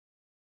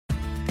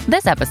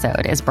This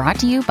episode is brought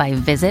to you by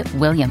Visit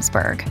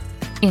Williamsburg.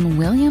 In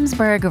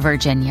Williamsburg,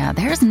 Virginia,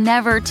 there's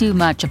never too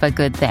much of a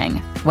good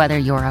thing. Whether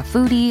you're a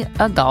foodie,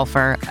 a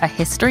golfer, a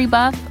history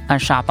buff, a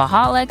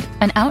shopaholic,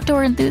 an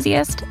outdoor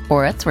enthusiast,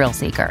 or a thrill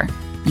seeker,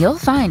 you'll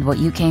find what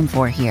you came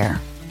for here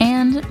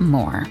and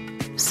more.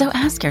 So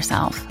ask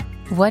yourself,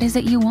 what is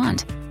it you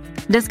want?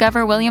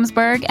 Discover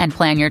Williamsburg and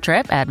plan your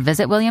trip at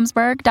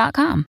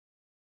visitwilliamsburg.com.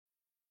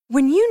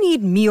 When you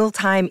need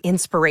mealtime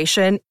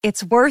inspiration,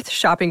 it's worth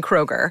shopping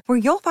Kroger, where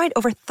you'll find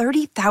over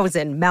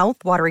 30,000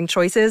 mouth-watering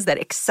choices that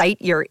excite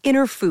your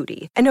inner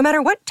foodie. And no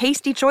matter what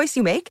tasty choice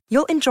you make,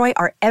 you'll enjoy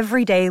our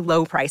everyday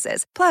low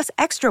prices, plus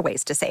extra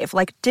ways to save,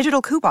 like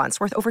digital coupons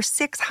worth over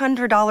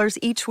 $600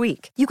 each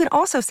week. You can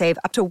also save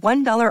up to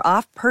 $1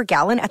 off per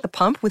gallon at the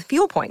pump with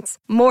fuel points.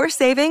 More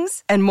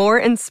savings and more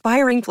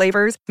inspiring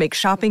flavors make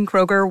shopping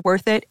Kroger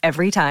worth it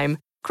every time.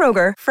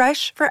 Kroger,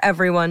 fresh for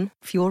everyone.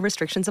 Fuel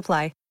restrictions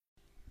apply.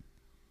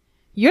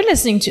 You're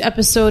listening to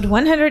episode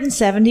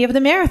 170 of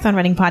the Marathon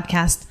Running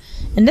Podcast.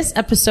 In this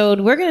episode,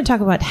 we're going to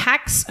talk about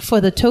hacks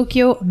for the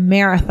Tokyo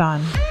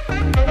Marathon.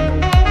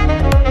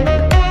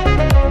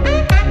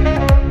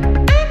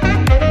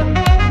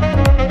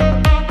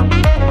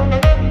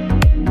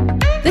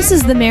 This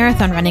is the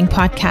Marathon Running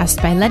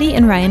Podcast by Letty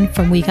and Ryan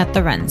from We Got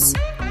the Runs.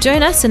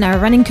 Join us in our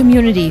running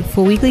community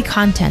for weekly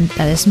content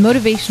that is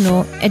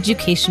motivational,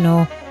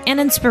 educational, and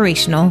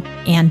inspirational,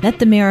 and let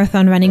the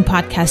Marathon Running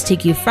Podcast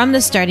take you from the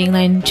starting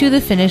line to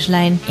the finish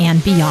line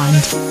and beyond.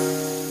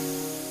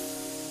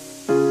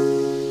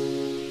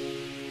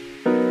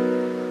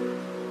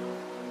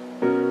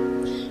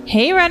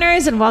 Hey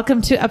runners, and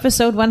welcome to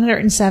episode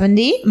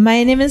 170.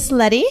 My name is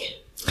Letty.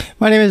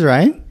 My name is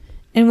Ryan.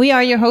 And we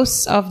are your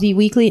hosts of the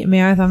weekly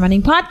Marathon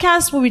Running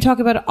Podcast, where we talk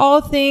about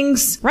all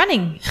things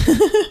running.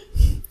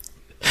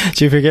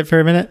 Did you forget for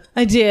a minute?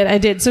 I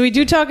did. So we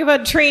do talk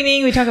about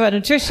training. We talk about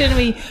nutrition.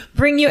 We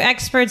bring you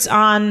experts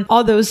on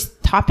all those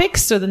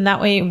topics. So then that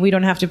way we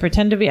don't have to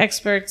pretend to be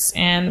experts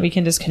and we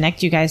can just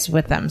connect you guys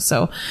with them.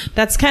 So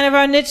that's kind of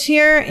our niche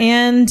here.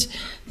 And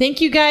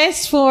thank you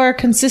guys for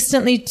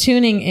consistently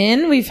tuning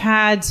in. We've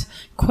had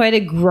quite a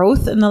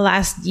growth in the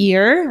last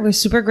year. We're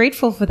super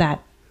grateful for that.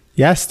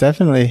 Yes,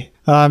 definitely.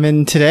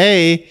 And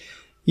today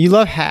you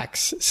love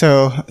hacks.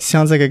 So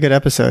sounds like a good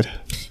episode.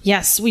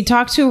 Yes, we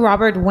talked to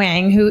Robert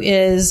Wang, who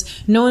is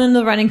known in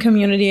the running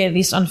community, at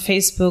least on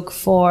Facebook,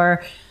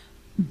 for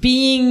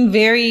being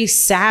very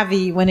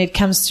savvy when it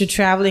comes to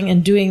traveling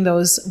and doing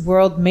those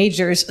world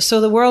majors. So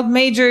the world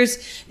majors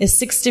is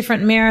 6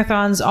 different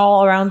marathons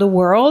all around the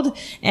world,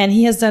 and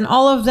he has done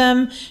all of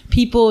them.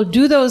 People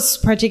do those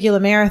particular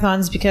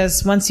marathons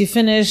because once you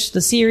finish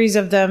the series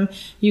of them,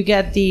 you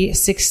get the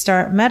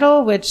 6-star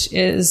medal, which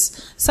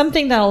is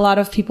something that a lot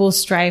of people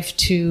strive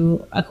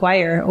to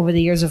acquire over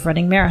the years of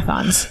running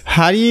marathons.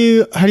 How do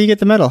you get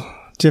the medal?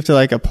 Do you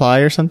have to apply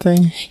or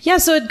something? Yeah,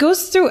 so it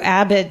goes through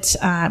Abbott,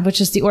 which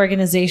is the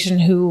organization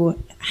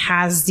who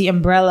is the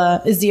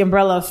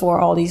umbrella for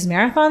all these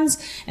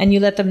marathons. And you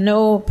let them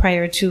know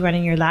prior to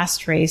running your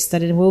last race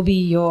that it will be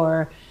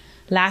your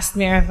last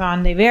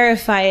marathon. They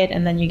verify it,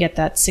 and then you get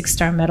that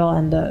 6-star medal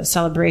and the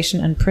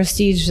celebration and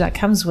prestige that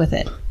comes with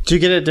it. Do you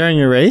get it during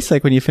your race,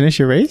 like when you finish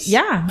your race?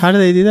 Yeah. How do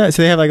they do that?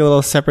 So they have a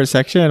little separate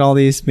section at all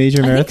these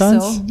major marathons? I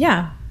think so,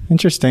 yeah.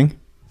 Interesting.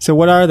 So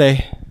what are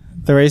they?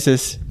 The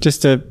races,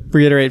 just to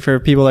reiterate for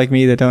people like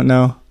me that don't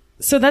know.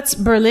 So that's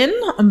Berlin,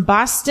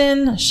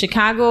 Boston,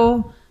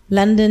 Chicago,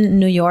 London,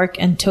 New York,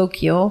 and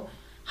Tokyo.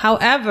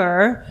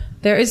 However,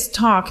 there is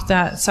talk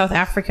that South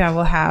Africa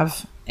will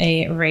have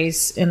a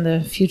race in the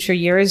future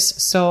years.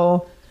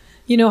 So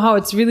you know how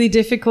it's really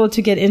difficult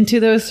to get into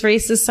those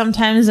races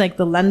sometimes, like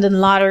the London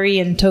Lottery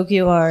and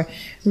Tokyo are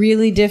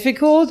really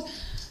difficult.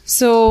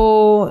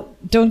 So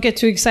don't get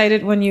too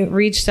excited when you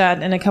reach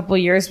that in a couple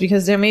of years,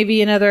 because there may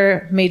be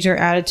another major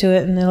added to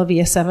it and it'll be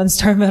a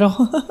 7-star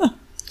medal.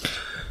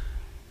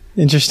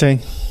 Interesting.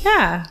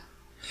 Yeah.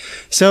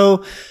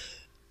 So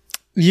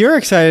you're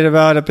excited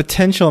about a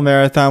potential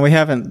marathon. We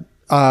haven't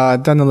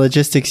done the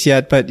logistics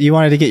yet, but you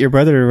wanted to get your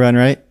brother to run,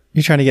 right?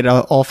 You're trying to get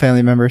all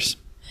family members.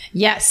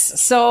 Yes.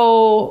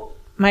 So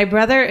my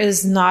brother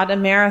is not a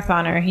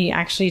marathoner. He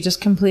actually just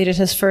completed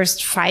his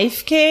first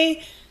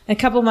 5K a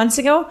couple months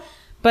ago.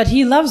 But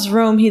he loves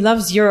Rome, he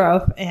loves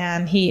Europe,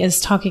 and he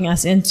is talking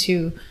us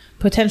into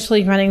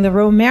potentially running the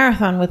Rome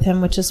Marathon with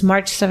him, which is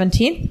March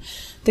 17th.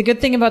 The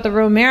good thing about the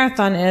Rome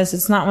Marathon is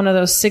it's not one of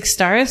those 6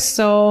 stars,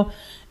 so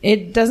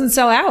it doesn't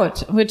sell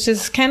out, which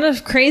is kind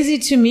of crazy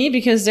to me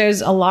because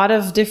there's a lot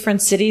of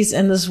different cities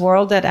in this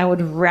world that I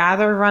would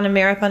rather run a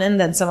marathon in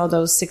than some of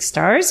those 6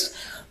 stars.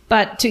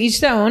 But to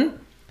each their own.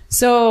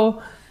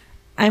 So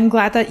I'm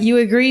glad that you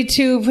agreed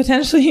to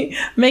potentially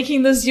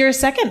making this your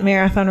second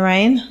marathon,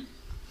 Ryan.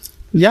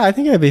 Yeah, I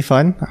think it'd be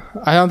fun.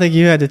 I don't think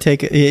you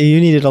you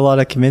needed a lot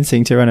of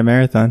convincing to run a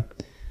marathon,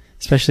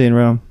 especially in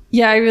Rome.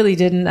 Yeah, I really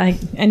didn't. I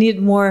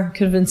needed more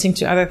convincing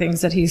to other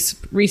things that he's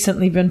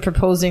recently been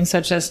proposing,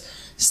 such as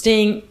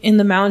staying in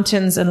the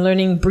mountains and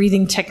learning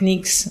breathing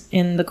techniques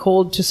in the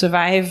cold to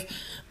survive.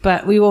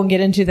 but we won't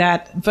get into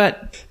that.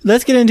 But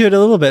let's get into it a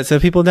little bit so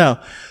people know.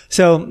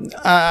 So,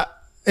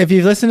 if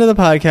you've listened to the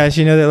podcast,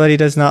 you know that Letty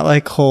does not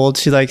like cold.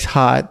 She likes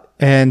hot,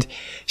 and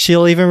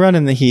she'll even run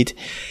in the heat.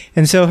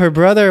 And so her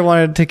brother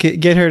wanted to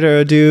get her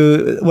to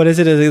do, what is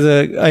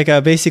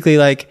it? Basically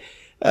like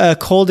a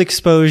cold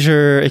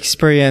exposure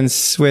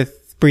experience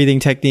with breathing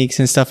techniques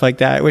and stuff like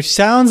that, which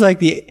sounds like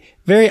the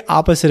very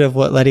opposite of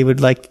what Letty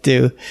would like to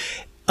do.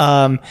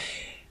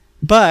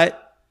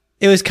 But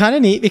it was kind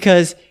of neat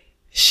because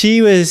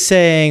she was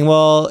saying,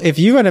 well, if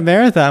you run a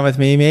marathon with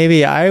me,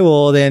 maybe I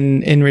will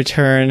then in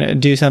return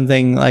do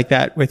something like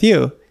that with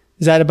you.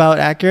 Is that about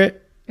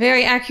accurate?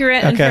 Very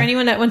accurate. Okay. And for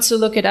anyone that wants to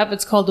look it up,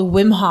 it's called the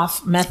Wim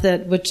Hof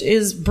method, which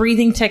is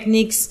breathing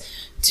techniques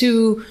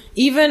to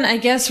even, I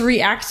guess,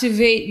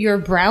 reactivate your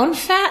brown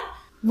fat,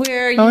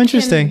 where you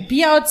can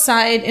be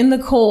outside in the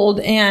cold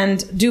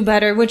and do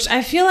better, which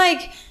I feel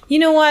like, you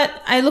know what?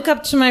 I look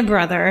up to my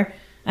brother.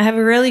 I have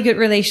a really good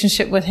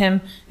relationship with him.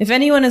 If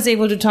anyone is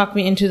able to talk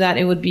me into that,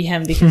 it would be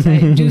him, because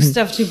I do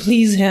stuff to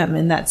please him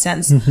in that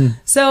sense.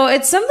 So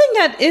it's something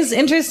that is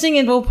interesting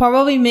and will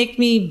probably make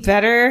me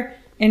better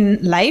in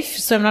life,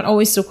 so I'm not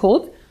always so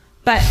cold.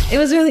 But it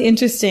was really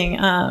interesting.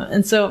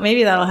 And so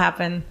maybe that'll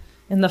happen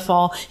in the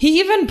fall.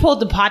 He even pulled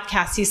the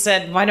podcast. He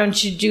said, why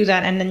don't you do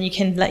that? And then you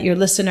can let your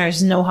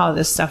listeners know how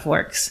this stuff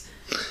works.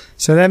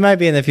 So that might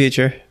be in the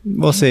future.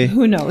 We'll see.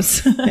 Who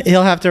knows?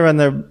 He'll have to run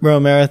the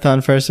Rome Marathon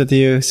first with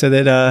you so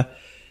that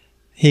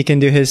he can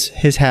do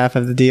his half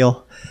of the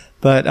deal.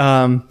 But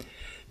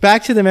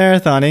back to the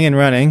marathoning and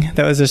running.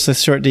 That was just a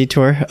short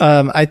detour.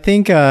 I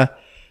think running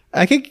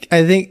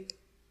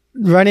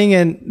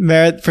in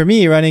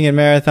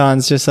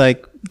marathons, just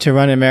like to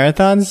run in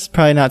marathons,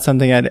 probably not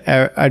something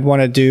I'd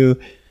want to do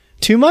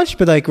too much,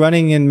 but like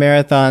running in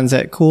marathons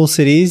at cool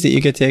cities that you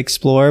get to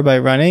explore by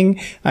running,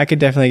 I could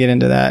definitely get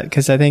into that,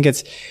 because I think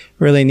it's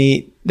really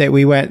neat that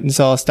we went and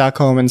saw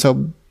Stockholm and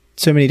so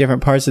many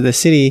different parts of the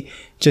city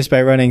just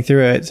by running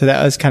through it. So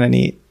that was kind of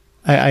neat.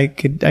 I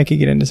could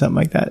get into something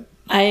like that.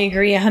 I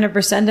agree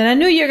 100%. And I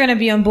knew you're going to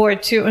be on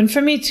board too. And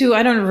for me too,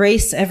 I don't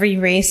race every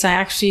race. I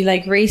actually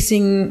like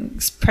racing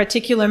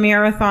particular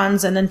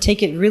marathons and then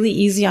take it really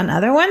easy on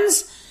other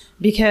ones,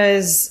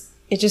 because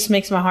it just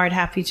makes my heart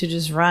happy to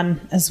just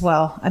run as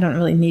well. I don't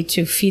really need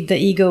to feed the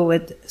ego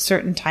with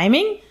certain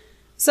timing.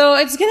 So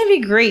it's going to be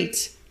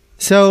great.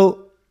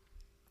 So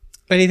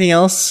anything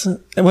else?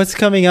 What's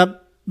coming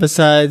up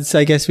besides,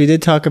 I guess we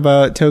did talk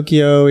about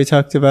Tokyo. We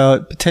talked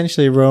about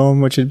potentially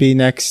Rome, which would be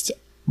next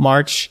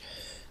March.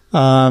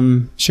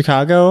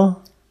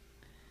 Chicago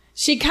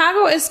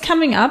is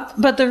coming up,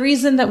 but the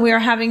reason that we are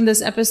having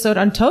this episode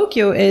on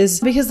Tokyo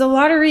is because the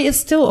lottery is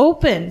still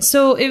open.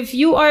 So if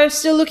you are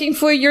still looking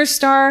for your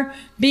star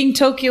being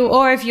Tokyo,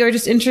 or if you're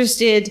just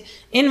interested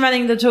in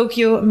running the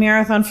Tokyo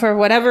Marathon for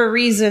whatever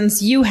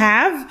reasons you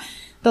have,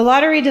 the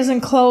lottery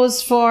doesn't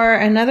close for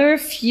another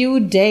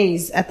few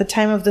days at the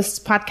time of this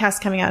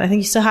podcast coming out. I think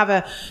you still have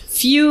a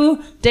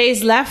few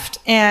days left,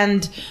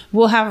 and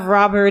we'll have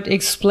Robert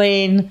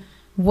explain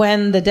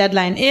when the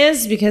deadline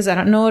is, because I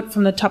don't know it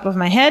from the top of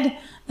my head,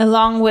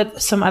 along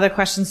with some other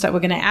questions that we're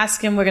going to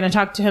ask him. We're going to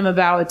talk to him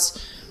about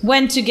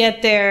when to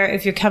get there.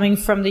 If you're coming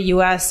from the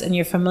US and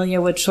you're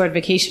familiar with short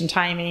vacation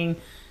timing,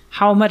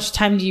 how much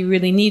time do you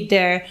really need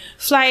there?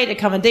 Flight,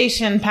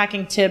 accommodation,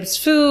 packing tips,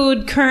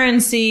 food,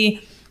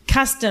 currency,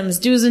 customs,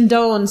 do's and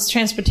don'ts,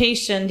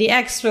 transportation, the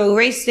expo,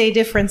 race day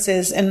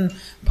differences, and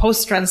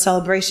post-run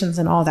celebrations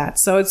and all that.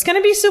 So it's going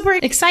to be super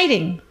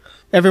exciting.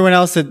 Everyone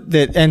else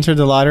that entered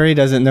the lottery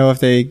doesn't know if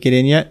they get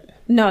in yet?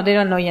 No, they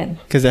don't know yet.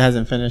 Because it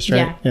hasn't finished,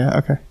 right? Yeah.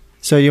 Okay.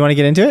 So you want to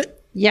get into it?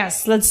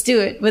 Yes, let's do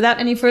it. Without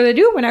any further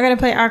ado, we're now going to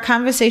play our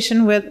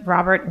conversation with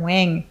Robert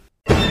Wang.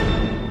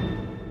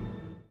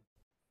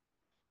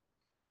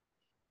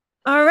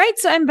 All right,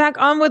 so I'm back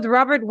on with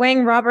Robert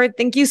Wang. Robert,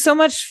 thank you so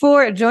much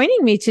for joining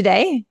me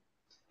today.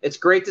 It's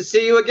great to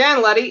see you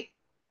again, Letty.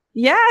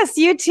 Yes,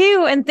 you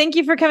too. And thank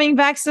you for coming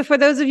back. So for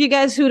those of you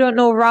guys who don't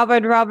know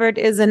Robert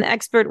is an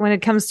expert when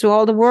it comes to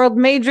all the world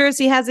majors.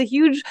 He has a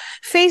huge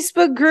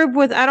Facebook group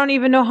with, I don't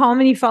even know how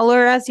many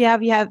followers you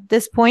have at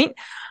this point.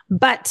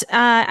 But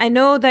I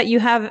know that you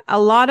have a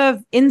lot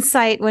of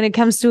insight when it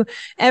comes to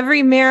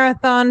every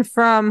marathon,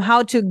 from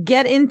how to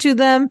get into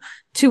them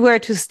to where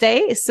to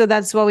stay. So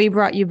that's why we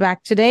brought you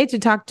back today to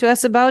talk to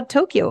us about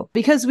Tokyo,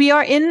 because we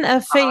are in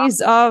a phase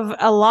of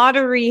a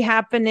lottery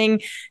happening.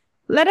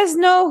 Let us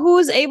know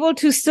who's able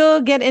to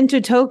still get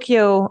into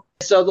Tokyo.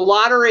 So the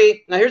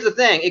lottery, now here's the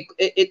thing.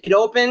 It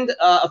opened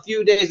a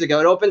few days ago.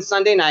 It opened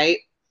Sunday night,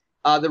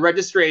 the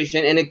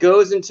registration, and it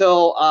goes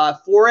until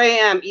 4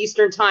 a.m.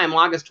 Eastern time,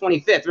 August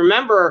 25th.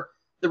 Remember,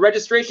 the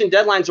registration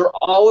deadlines are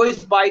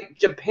always by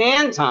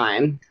Japan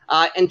time,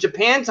 and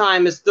Japan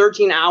time is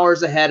 13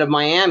 hours ahead of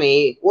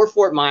Miami or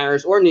Fort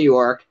Myers or New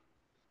York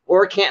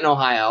or Canton,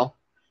 Ohio.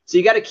 So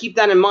you got to keep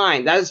that in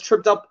mind. That has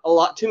tripped up a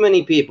lot too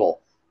many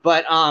people.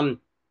 But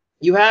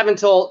you have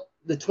until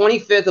the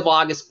 25th of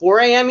August, 4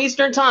 a.m.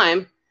 Eastern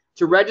time,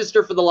 to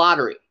register for the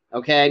lottery.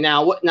 Okay,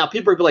 now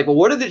people are like, well,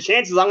 what are the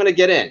chances I'm going to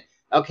get in?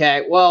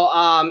 Okay, well,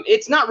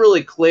 it's not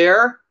really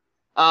clear.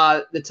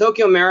 The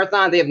Tokyo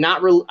Marathon, they have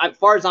not, as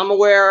far as I'm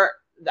aware,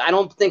 I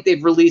don't think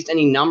they've released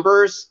any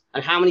numbers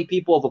on how many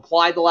people have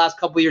applied the last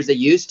couple of years. They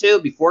used to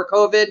before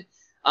COVID.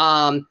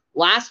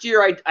 Last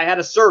year, I had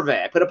a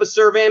survey. I put up a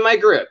survey in my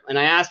group, and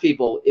I asked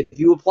people, if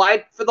you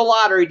applied for the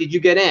lottery, did you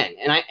get in?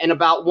 And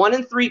about 1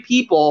 in 3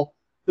 people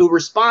who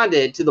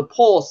responded to the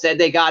poll said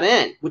they got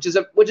in, which is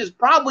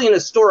probably an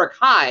historic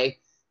high.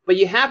 But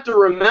you have to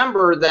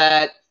remember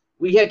that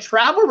we had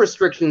travel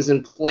restrictions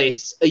in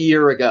place a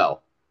year ago.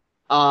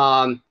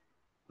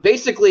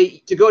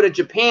 Basically, to go to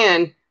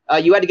Japan,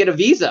 you had to get a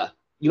visa.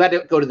 You had to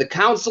go to the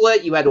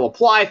consulate. You had to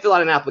apply, fill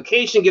out an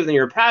application, give them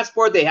your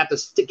passport. They have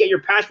to get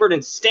your passport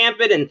and stamp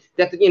it, and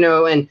that,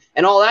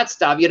 and all that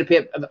stuff. You had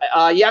to pay.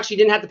 You actually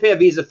didn't have to pay a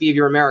visa fee if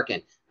you're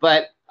American.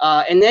 But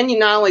and then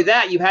not only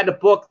that, you had to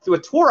book through a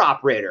tour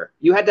operator.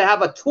 You had to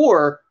have a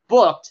tour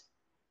booked,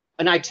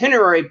 an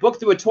itinerary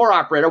booked through a tour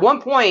operator. At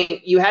one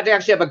point, you had to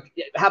actually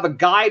have a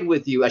guide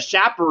with you, a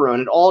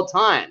chaperone at all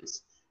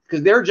times,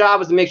 because their job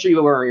was to make sure you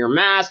were wearing your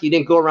mask. You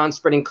didn't go around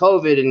spreading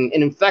COVID and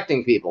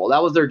infecting people.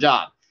 That was their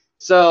job.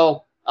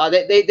 So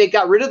they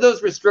got rid of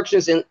those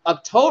restrictions in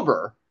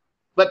October.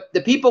 But the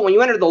people, when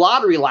you entered the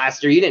lottery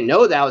last year, you didn't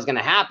know that was going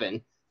to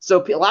happen.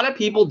 So a lot of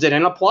people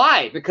didn't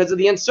apply because of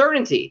the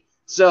uncertainty.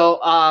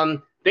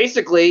 So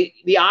basically,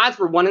 the odds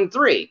were 1 in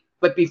 3.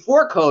 But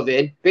before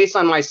COVID, based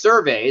on my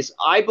surveys,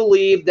 I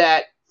believe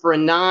that for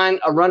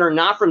a runner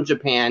not from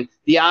Japan,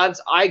 the odds,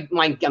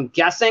 I'm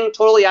guessing,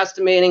 totally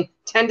estimating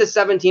 10 to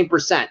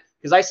 17%,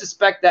 because I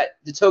suspect that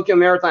the Tokyo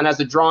Marathon has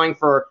a drawing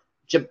for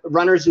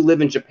runners who live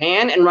in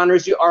Japan and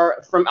runners who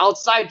are from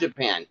outside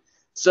Japan.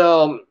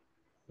 So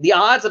the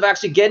odds of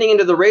actually getting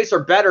into the race are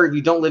better if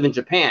you don't live in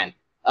Japan,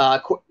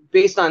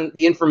 based on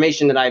the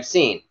information that I've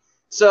seen.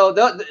 So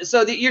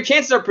your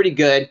chances are pretty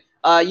good.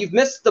 You've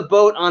missed the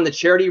boat on the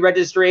charity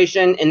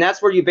registration, and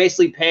that's where you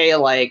basically pay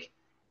like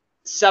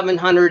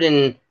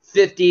 $750,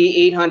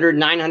 $800,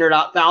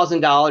 $900,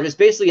 $1,000. It's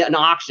basically an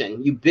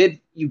auction. You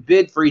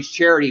bid for each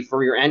charity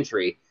for your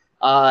entry.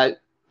 But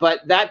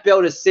that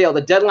boat is sailed.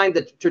 The deadline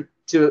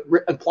to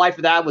apply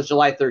for that was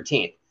July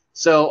 13th.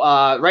 So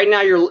right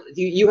now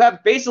you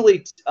have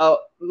basically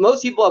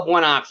most people have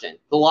one option: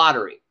 the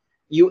lottery.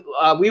 We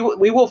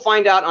will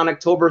find out on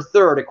October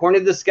 3rd,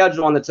 according to the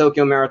schedule on the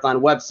Tokyo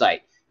Marathon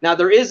website. Now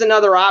there is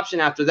another option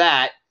after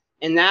that,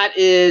 and that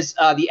is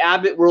the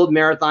Abbott World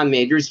Marathon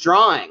Majors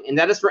drawing, and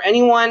that is for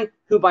anyone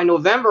who by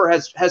November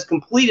has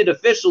completed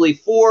officially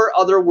 4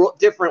 other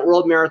different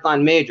World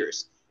Marathon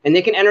Majors, and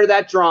they can enter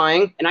that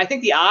drawing. And I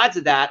think the odds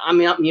of that,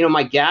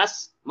 my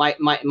guess. My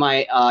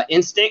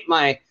instinct,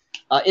 my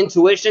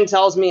intuition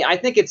tells me I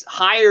think it's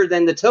higher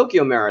than the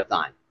Tokyo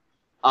Marathon.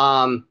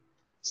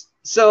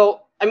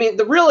 So I mean,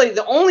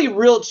 the only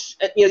real,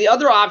 the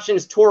other option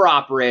is tour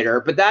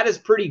operator, but that is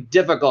pretty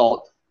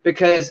difficult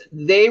because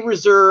they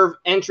reserve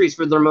entries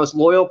for their most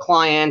loyal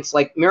clients.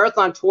 Like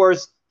Marathon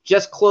Tours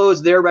just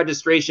closed their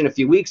registration a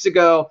few weeks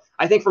ago.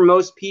 I think for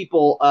most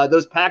people,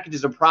 those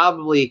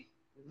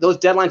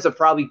deadlines have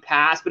probably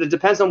passed, but it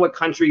depends on what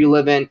country you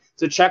live in.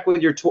 So check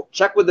with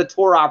the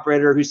tour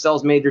operator who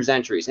sells majors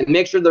entries and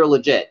make sure they're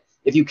legit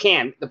if you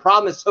can. The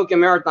problem is Tokyo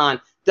Marathon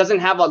doesn't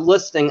have a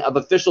listing of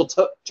official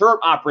tour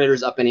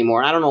operators up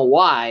anymore. I don't know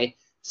why.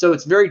 So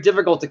it's very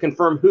difficult to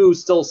confirm who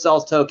still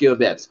sells Tokyo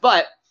Bibs.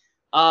 But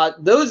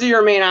those are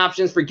your main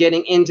options for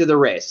getting into the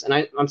race.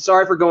 And I'm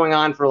sorry for going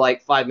on for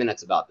like 5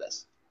 minutes about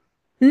this.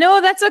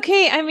 No, that's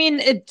okay. I mean,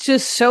 it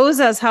just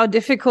shows us how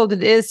difficult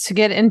it is to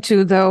get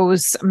into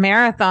those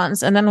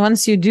marathons. And then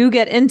once you do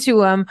get into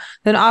them,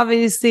 then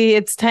obviously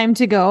it's time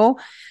to go.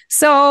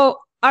 So,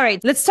 all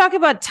right, let's talk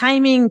about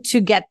timing to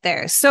get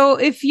there. So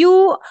if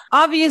you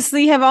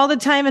obviously have all the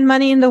time and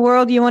money in the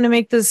world, you want to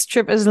make this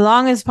trip as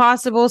long as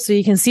possible so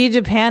you can see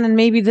Japan and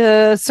maybe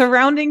the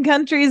surrounding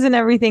countries and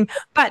everything.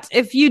 But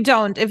if you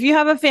don't, if you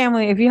have a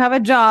family, if you have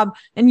a job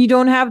and you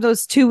don't have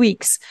those 2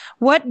 weeks,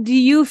 what do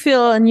you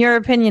feel, in your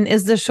opinion,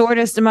 is the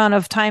shortest amount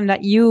of time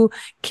that you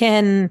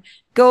can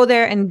go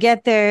there and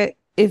get there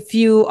if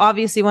you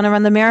obviously want to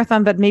run the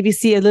marathon, but maybe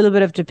see a little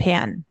bit of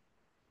Japan?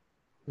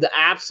 The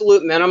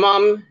absolute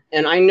minimum,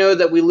 and I know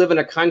that we live in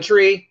a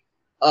country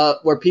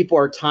where people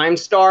are time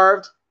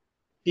starved.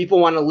 People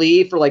want to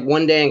leave for like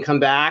 1 day and come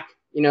back.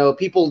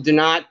 People do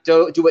not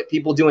do what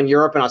people do in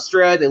Europe and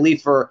Australia. They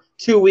leave for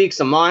 2 weeks,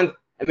 a month.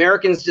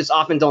 Americans just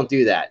often don't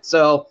do that.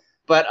 So,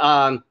 but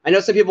I know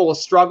some people will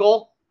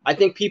struggle. I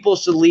think people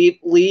should leave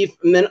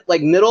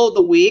middle of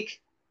the week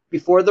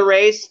before the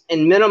race,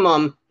 and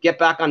minimum get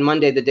back on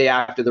Monday, the day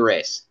after the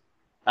race.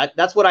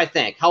 That's what I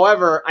think.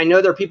 However, I know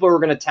there are people who are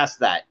going to test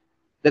that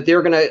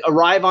they're going to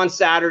arrive on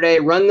Saturday,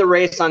 run the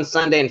race on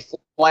Sunday, and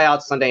fly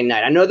out Sunday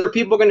night. I know there are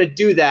people going to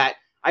do that.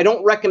 I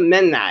don't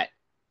recommend that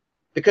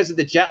because of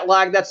the jet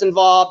lag that's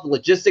involved, the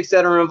logistics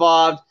that are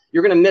involved.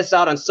 You're going to miss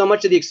out on so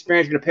much of the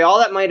experience. You're going to pay all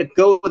that money to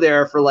go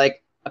there for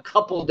like a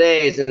couple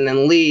days and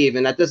then leave,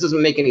 and this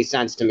doesn't make any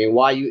sense to me.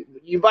 Why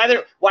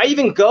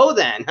even go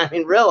then? I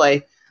mean,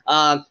 really.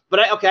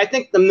 I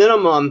think the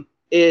minimum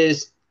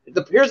is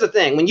here's the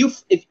thing.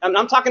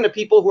 I'm talking to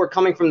people who are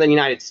coming from the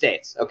United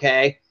States,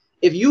 okay?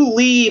 if you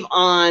leave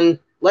on,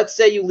 let's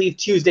say you leave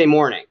Tuesday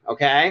morning,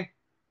 okay,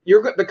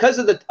 you're because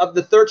of the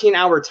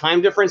 13-hour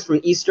time difference from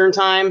Eastern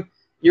time,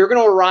 you're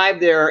going to arrive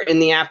there in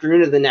the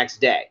afternoon of the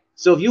next day.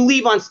 So if you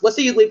leave on, let's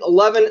say you leave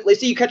 11, let's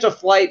say you catch a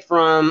flight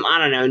from, I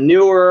don't know,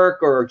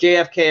 Newark or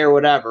JFK or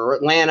whatever, or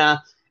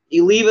Atlanta,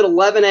 you leave at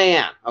 11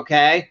 a.m.,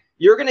 okay?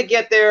 You're going to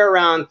get there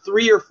around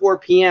 3 or 4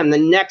 p.m. the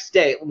next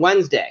day,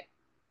 Wednesday,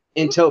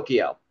 in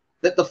Tokyo.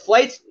 The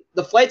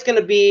flight's going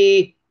to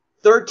be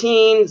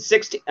 13,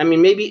 16, I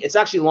mean, maybe it's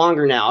actually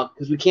longer now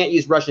because we can't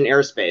use Russian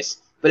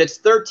airspace, but it's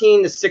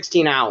 13 to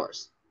 16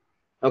 hours,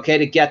 okay,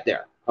 to get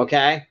there,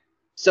 okay?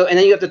 So, and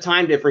then you have the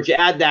time difference. You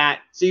add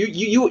that. So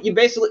you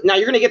basically, now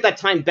you're going to get that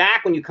time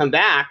back when you come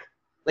back.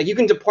 Like you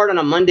can depart on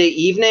a Monday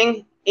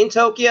evening in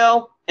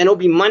Tokyo, and it'll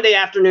be Monday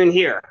afternoon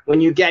here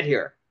when you get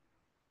here.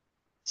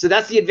 So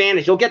that's the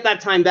advantage. You'll get that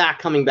time back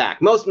coming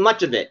back.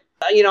 Much of it.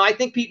 I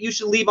think you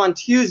should leave on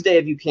Tuesday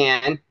if you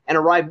can and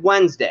arrive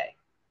Wednesday.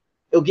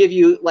 It'll give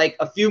you like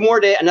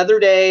another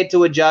day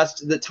to adjust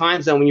to the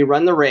time zone when you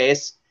run the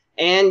race,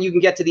 and you can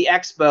get to the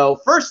expo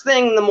first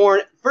thing in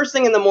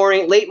the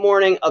morning, late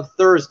morning of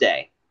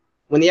Thursday,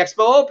 when the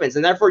expo opens,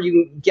 and therefore you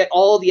can get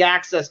all the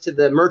access to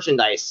the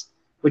merchandise,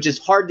 which is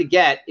hard to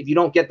get if you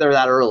don't get there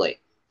that early.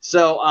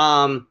 So,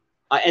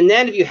 and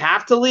then if you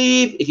have to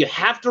leave, if you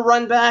have to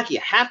run back, you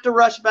have to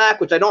rush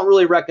back, which I don't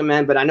really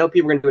recommend, but I know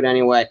people are going to do it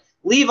anyway.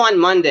 Leave on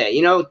Monday,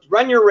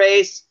 run your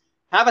race,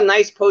 have a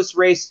nice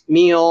post-race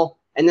meal,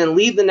 and then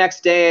leave the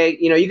next day.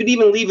 You could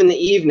even leave in the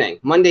evening,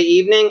 Monday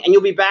evening, and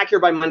you'll be back here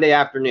by Monday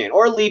afternoon,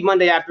 or leave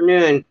Monday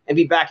afternoon and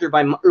be back here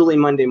by early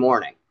Monday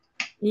morning.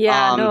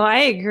 Yeah, no, I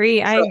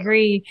agree. I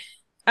agree.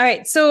 All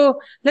right. So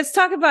let's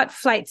talk about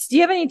flights. Do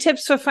you have any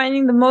tips for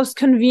finding the most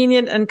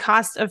convenient and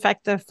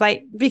cost-effective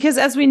flight? Because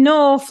as we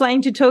know,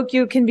 flying to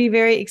Tokyo can be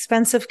very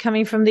expensive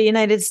coming from the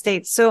United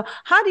States. So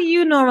how do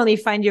you normally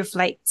find your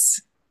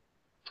flights?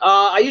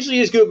 I usually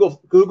use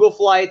Google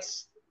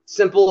Flights.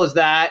 Simple as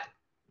that.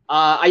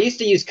 I used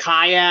to use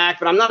Kayak,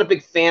 but I'm not a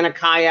big fan of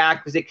Kayak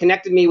because it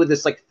connected me with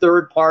this like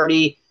third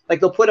party. Like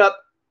they'll put up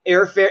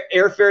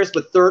airfares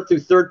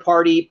with third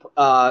party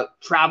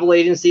travel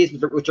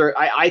agencies, which are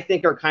I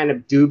think are kind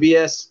of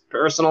dubious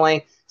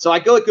personally. So I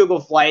go with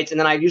Google Flights, and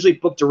then I usually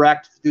book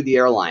direct through the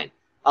airline.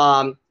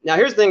 Now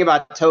here's the thing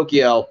about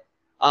Tokyo.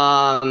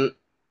 The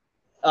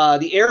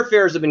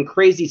airfares have been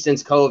crazy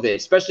since COVID,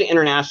 especially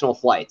international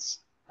flights.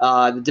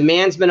 The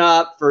demand's been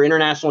up for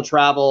international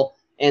travel,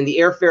 and the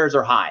airfares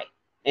are high.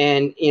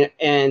 And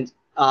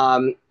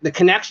the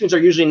connections are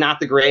usually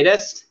not the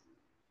greatest.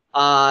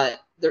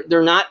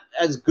 They're not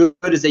as good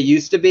as they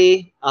used to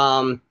be.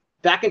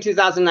 Back in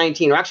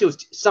 2019, or actually it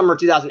was summer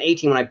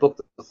 2018 when I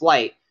booked the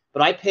flight,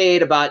 but I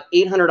paid about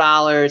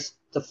 $800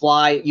 to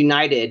fly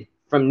United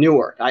from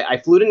Newark. I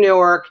flew to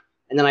Newark,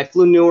 and then I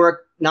flew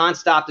Newark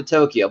nonstop to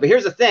Tokyo. But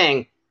here's the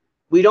thing.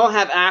 We don't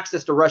have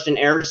access to Russian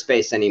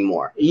airspace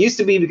anymore. It used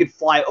to be we could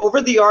fly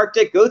over the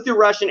Arctic, go through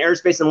Russian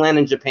airspace, and land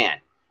in Japan.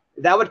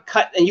 That would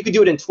cut, and you could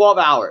do it in 12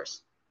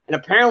 hours. And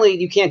apparently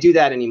you can't do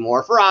that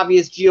anymore for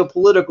obvious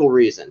geopolitical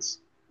reasons.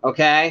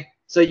 Okay,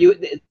 so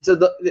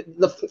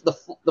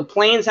the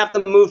planes have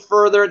to move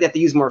further. They have to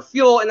use more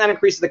fuel, and that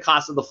increases the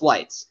cost of the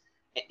flights.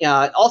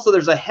 Also,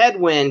 there's a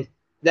headwind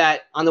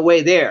that on the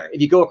way there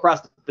if you go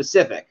across the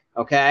Pacific.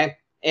 Okay,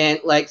 and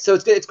so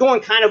it's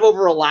going kind of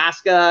over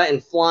Alaska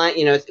and flying.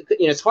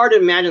 It's hard to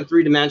imagine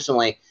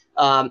three-dimensionally,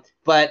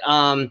 but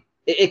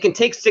it can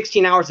take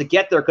 16 hours to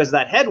get there because of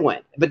that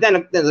headwind. But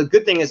then the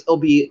good thing is it'll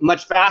be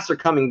much faster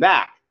coming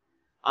back.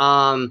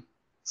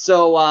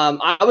 So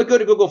I would go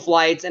to Google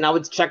Flights and I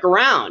would check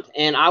around,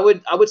 and I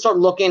would start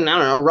looking, I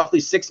don't know, roughly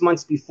 6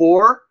 months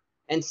before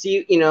and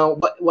see,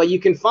 what you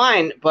can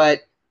find,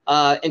 but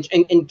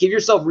and give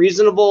yourself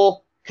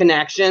reasonable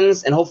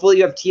connections, and hopefully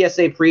you have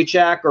TSA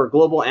pre-check or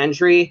global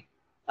entry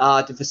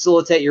to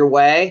facilitate your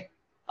way,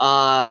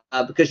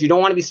 because you don't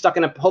want to be stuck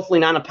in hopefully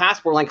not a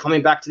passport line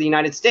coming back to the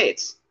United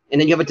States,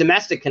 and then you have a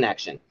domestic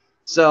connection.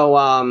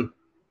 So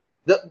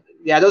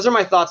those are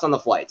my thoughts on the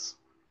flights.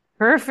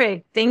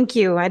 Perfect. Thank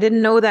you. I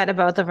didn't know that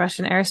about the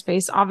Russian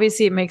airspace.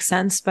 Obviously, it makes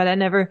sense, but I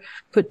never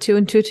put two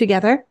and two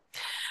together.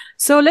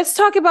 So let's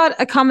talk about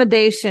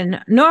accommodation.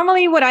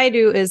 Normally, what I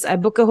do is I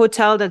book a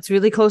hotel that's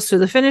really close to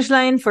the finish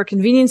line for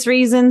convenience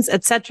reasons,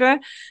 etc.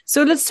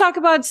 So let's talk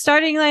about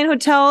starting line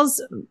hotels,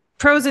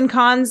 pros and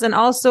cons, and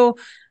also,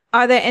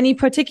 are there any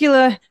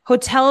particular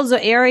hotels or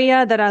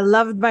area that are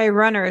loved by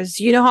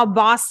runners? You know how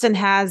Boston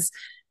has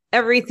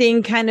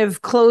everything kind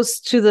of close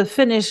to the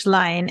finish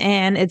line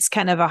and it's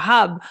kind of a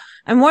hub.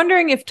 I'm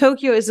wondering if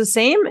Tokyo is the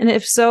same, and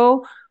if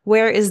so,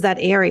 where is that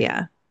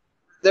area?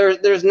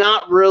 There's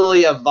not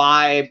really a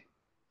vibe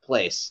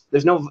place.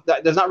 There's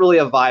not really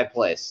a vibe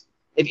place.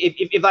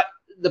 If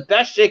the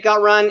best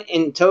shakeout run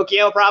in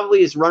Tokyo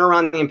probably is run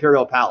around the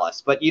Imperial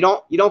Palace, but you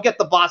don't get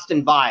the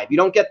Boston vibe. You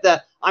don't get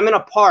the I'm in a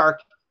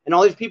park and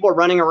all these people are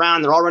running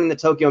around. They're all running the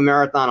Tokyo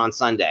Marathon on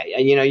Sunday.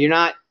 And you're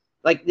not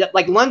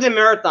like London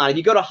Marathon. If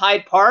you go to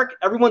Hyde Park,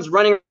 everyone's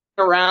running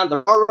around.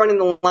 They're all running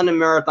the London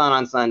Marathon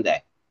on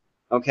Sunday.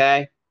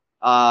 Okay.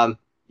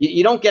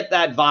 You don't get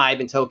that vibe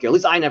in Tokyo. At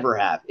least I never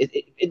have.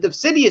 The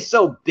city is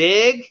so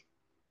big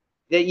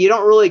that you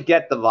don't really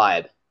get the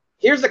vibe.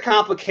 Here's the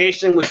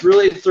complication, which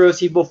really throws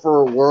people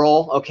for a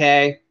whirl,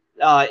 okay,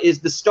 is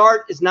the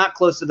start is not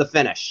close to the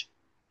finish.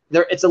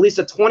 It's at least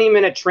a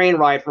 20-minute train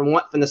ride from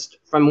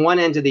one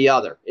end to the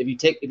other if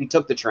you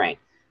took the train.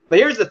 But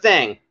here's the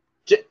thing.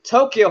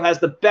 Tokyo has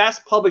the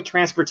best public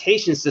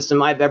transportation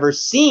system I've ever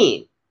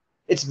seen.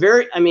 It's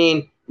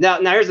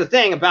now here's the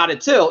thing about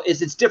it too,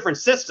 is it's different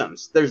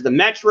systems. There's the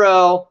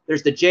metro,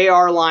 there's the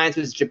JR lines,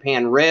 there's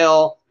Japan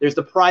Rail, there's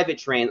the private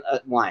train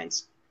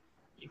lines.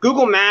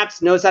 Google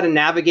Maps knows how to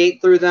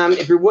navigate through them.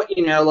 If you're,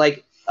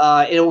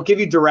 it will give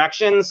you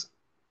directions,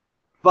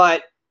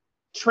 but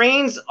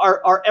trains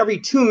are every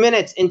 2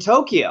 minutes in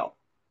Tokyo.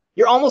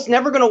 You're almost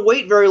never going to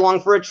wait very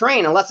long for a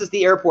train unless it's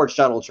the airport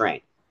shuttle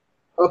train.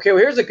 Okay,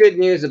 well, here's the good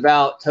news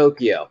about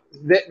Tokyo.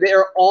 There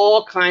are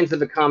all kinds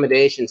of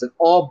accommodations at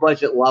all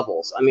budget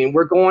levels. I mean,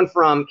 we're going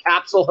from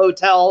capsule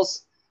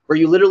hotels where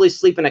you literally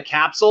sleep in a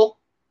capsule,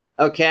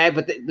 okay?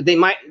 But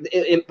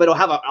it'll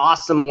have an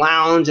awesome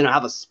lounge and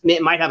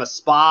it might have a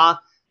spa.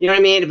 You know what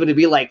I mean? It would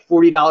be like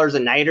 $40 a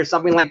night or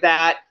something like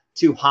that.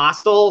 To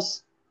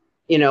hostels,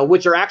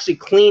 which are actually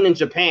clean in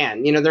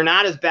Japan. They're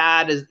not as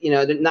bad as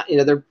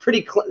they're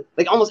pretty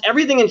like almost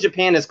everything in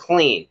Japan is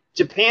clean.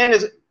 Japan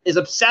is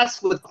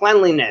obsessed with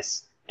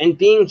cleanliness and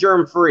being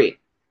germ-free,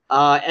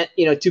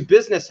 to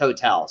business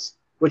hotels,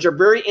 which are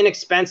very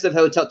inexpensive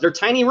hotels. They're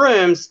tiny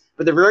rooms,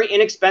 but they're very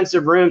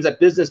inexpensive rooms that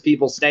business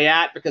people stay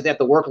at because they have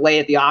to work late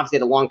at the office. They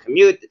have a long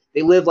commute.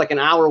 They live like an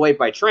hour away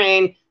by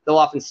train. They'll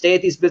often stay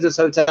at these business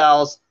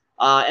hotels.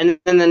 And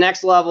then the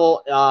next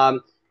level,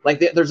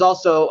 there's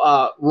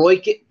also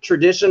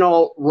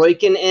traditional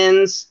Ryokan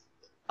inns.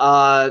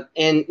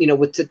 And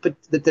with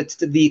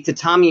the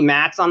tatami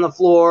mats on the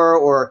floor,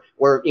 or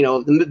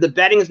the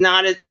bedding is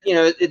not as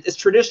it's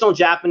traditional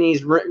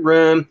Japanese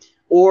room,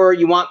 or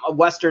you want a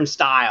Western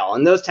style,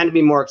 and those tend to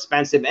be more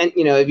expensive. And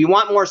if you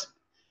want more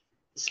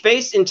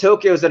space in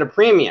Tokyo is at a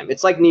premium.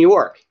 It's like New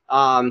York.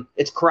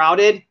 It's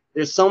crowded.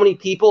 There's so many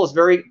people. It's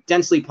very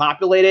densely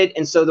populated,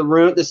 and so the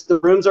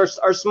rooms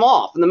are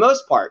small for the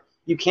most part.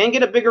 You can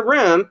get a bigger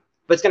room,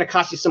 but it's going to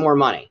cost you some more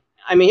money.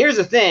 I mean, here's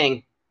the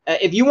thing.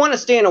 If you want to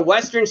stay in a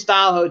Western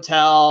style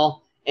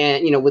hotel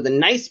and, with a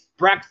nice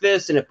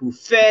breakfast and a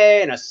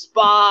buffet and a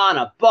spa and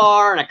a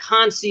bar and a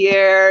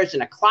concierge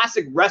and a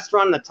classic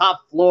restaurant on the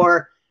top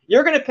floor,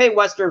 you're going to pay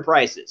Western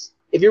prices.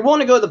 If you're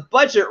willing to go the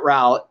budget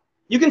route,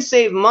 you can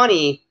save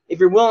money if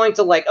you're willing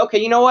to okay,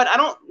 you know what?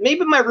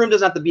 Maybe my room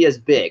doesn't have to be as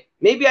big.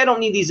 Maybe I don't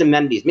need these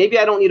amenities. Maybe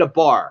I don't need a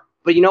bar,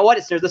 but you know what?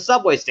 It's near the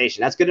subway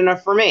station. That's good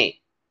enough for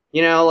me.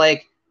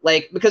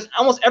 Because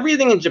almost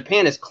everything in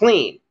Japan is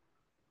clean.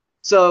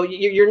 So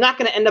you're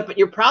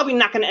probably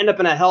not going to end up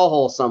in a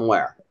hellhole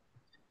somewhere.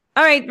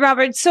 All right,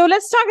 Robert. So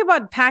let's talk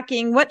about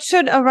packing. What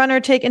should a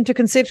runner take into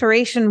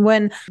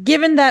consideration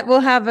given that we'll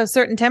have a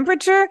certain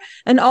temperature,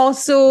 and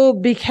also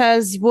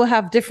because we'll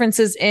have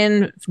differences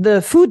in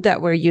the food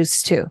that we're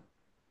used to?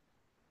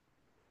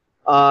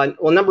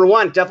 Well, number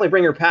one, definitely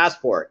bring your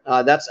passport.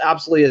 That's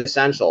absolutely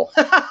essential.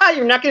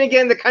 You're not going to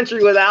get in the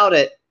country without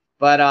it.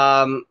 But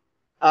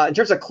in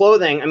terms of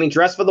clothing,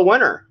 dress for the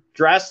winter.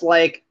 Dress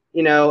like,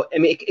 in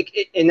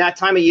that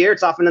time of year,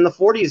 it's often in the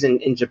 40s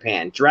in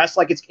Japan. Dress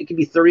like it could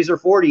be 30s or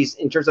 40s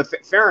in terms of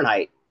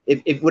Fahrenheit.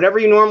 If whatever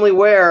you normally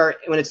wear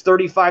when it's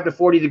 35 to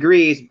 40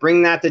 degrees,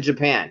 bring that to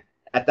Japan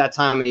at that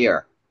time of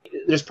year.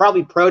 There's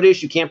probably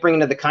produce you can't bring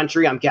into the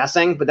country, I'm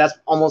guessing, but that's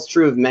almost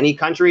true of many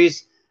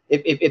countries.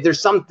 If there's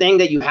something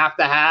that you have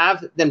to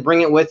have, then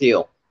bring it with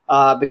you.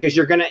 Because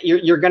you're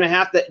gonna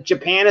have to.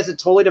 Japan is a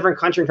totally different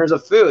country in terms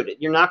of food.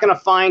 You're not gonna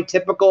find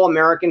typical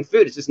American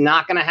food. It's just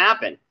not gonna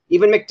happen.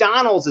 Even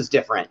McDonald's is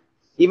different.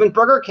 Even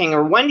Burger King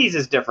or Wendy's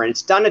is different.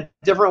 It's done a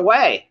different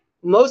way.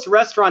 Most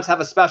restaurants have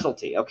a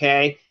specialty,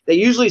 okay? They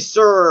usually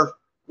serve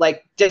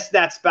just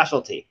that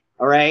specialty,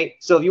 all right?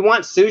 So if you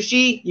want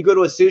sushi, you go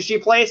to a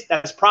sushi place,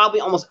 that's probably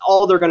almost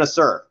all they're going to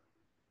serve.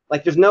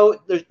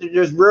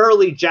 There's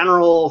rarely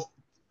general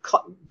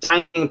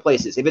dining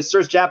places. If it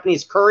serves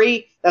Japanese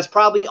curry, that's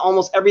probably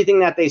almost everything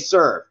that they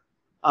serve.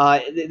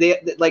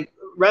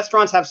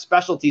 Restaurants have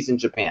specialties in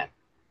Japan.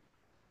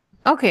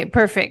 Okay,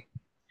 perfect.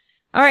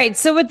 All right.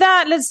 So with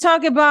that, let's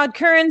talk about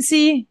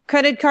currency,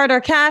 credit card or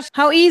cash.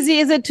 How easy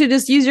is it to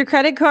just use your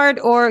credit card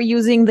or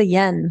using the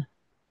yen?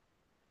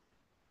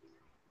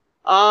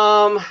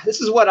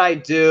 This is what I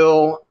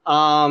do.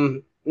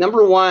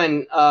 Number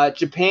one,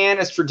 Japan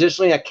is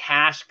traditionally a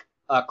cash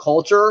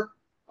culture.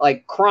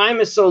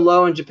 Crime is so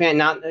low in Japan.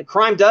 Now,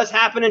 crime does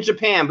happen in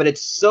Japan, but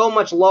it's so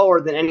much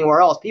lower than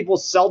anywhere else. People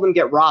seldom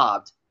get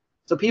robbed.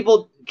 So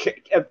people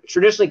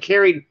traditionally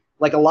carried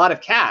a lot of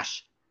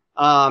cash.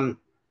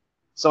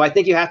 So I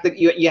think you have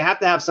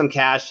to have some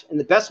cash, and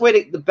the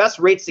best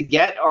rates to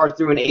get are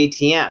through an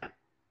ATM.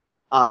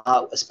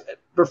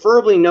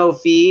 Preferably no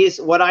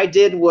fees. What I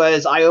did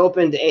was I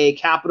opened a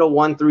Capital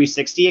One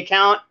 360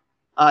 account.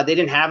 They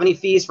didn't have any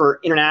fees for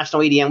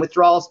international ATM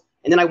withdrawals,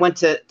 and then I went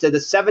to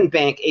the 7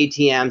 bank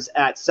ATMs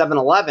at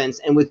 7-Elevens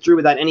and withdrew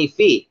without any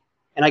fee.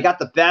 and I got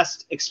the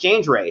best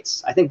exchange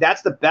rates. I think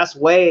that's the best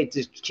way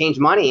to change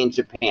money in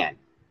Japan.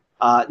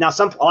 Now,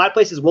 a lot of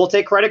places will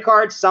take credit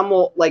cards. Some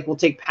will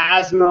take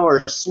Pasmo or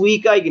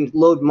Suica. You can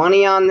load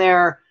money on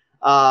there,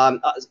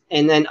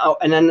 and then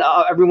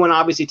everyone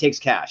obviously takes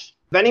cash.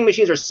 Vending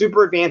machines are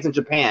super advanced in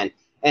Japan,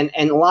 and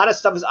a lot of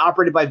stuff is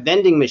operated by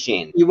vending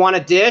machine. You want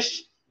a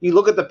dish? You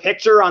look at the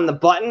picture on the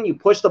button. You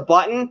push the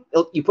button.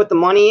 You put the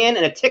money in,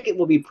 and a ticket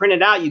will be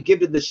printed out. You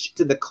give to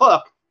the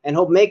cook, and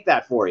he'll make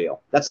that for you.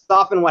 That's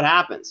often what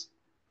happens.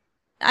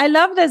 I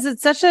love this.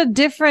 It's such a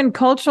different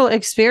cultural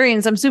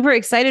experience. I'm super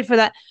excited for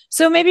that.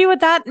 So maybe with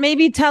that,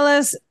 maybe tell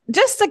us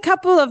just a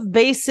couple of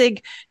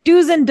basic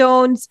do's and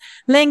don'ts,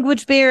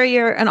 language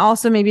barrier, and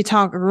also maybe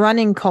talk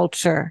running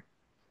culture.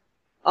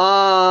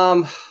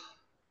 I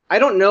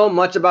don't know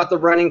much about the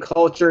running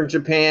culture in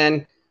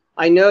Japan.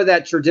 I know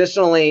that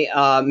traditionally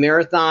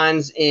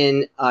marathons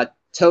in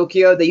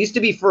Tokyo, they used to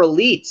be for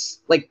elites.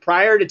 Like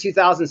prior to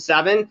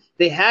 2007,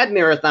 they had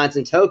marathons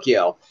in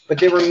Tokyo, but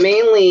they were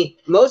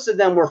most of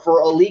them were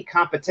for elite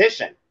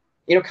competition.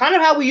 You know, kind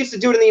of how we used to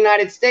do it in the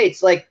United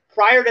States. Like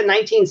prior to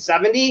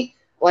 1970,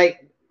 most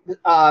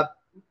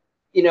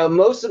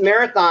of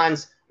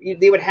marathons,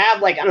 they would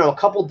have a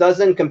couple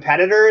dozen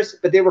competitors,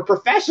 but they were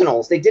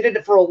professionals. They did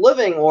it for a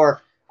living, it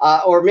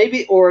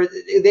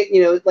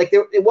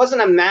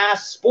wasn't a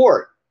mass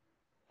sport.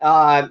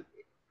 And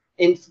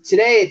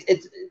today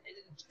it's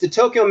the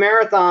Tokyo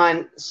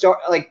Marathon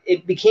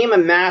it became a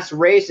mass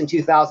race in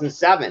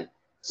 2007.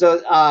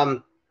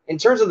 So in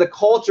terms of the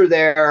culture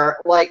there,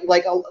 a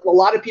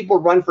lot of people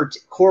run for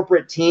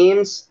corporate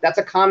teams. That's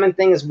a common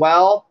thing as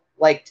well.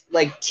 Like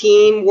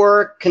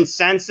teamwork,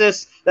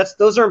 consensus.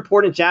 Those are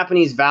important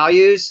Japanese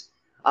values.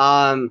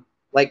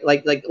 Like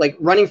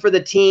running for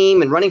the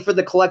team and running for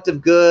the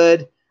collective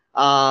good.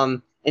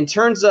 In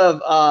terms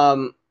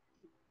of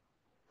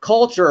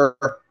culture,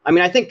 I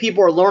mean, I think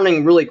people are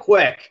learning really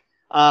quick.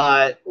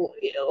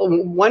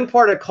 One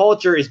part of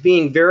culture is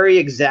being very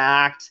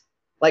exact.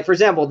 Like, for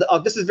example,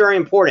 this is very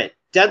important.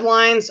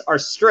 Deadlines are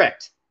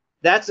strict.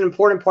 That's an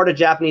important part of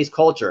Japanese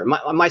culture.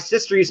 My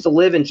sister used to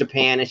live in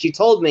Japan, and she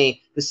told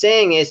me the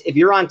saying is, if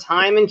you're on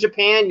time in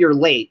Japan, you're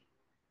late.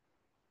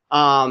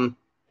 And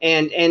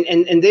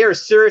they are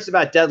serious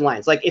about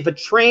deadlines. Like, if a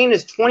train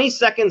is 20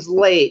 seconds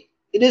late,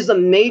 it is a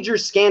major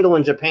scandal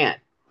in Japan.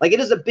 Like, it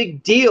is a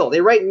big deal.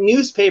 They write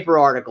newspaper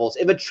articles.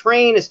 If a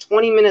train is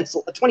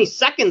 20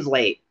 seconds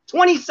late,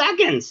 20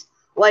 seconds,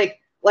 that's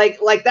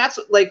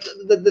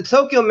the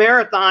Tokyo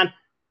Marathon,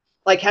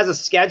 has a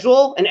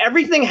schedule, and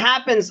everything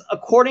happens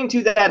according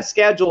to that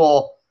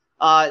schedule.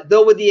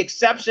 Though with the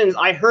exceptions,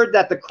 I heard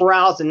that the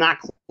corrals did not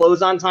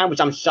close on time,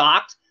 which I'm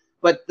shocked.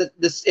 But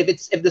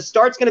if the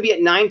start's going to be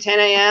at 9:10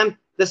 a.m.,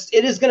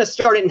 it is going to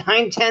start at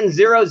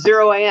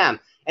 9:10 a.m.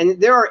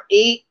 And there are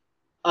 8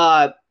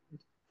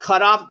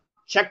 cutoff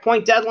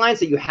checkpoint deadlines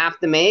that you have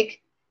to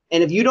make.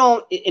 And if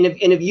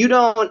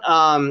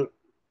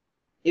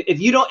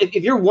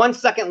you're 1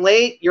 second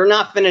late, you're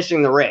not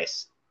finishing the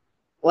race.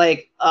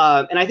 And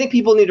I think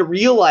people need to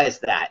realize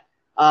that.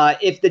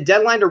 If the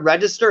deadline to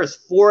register is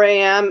 4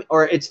 a.m.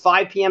 or it's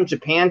 5 p.m.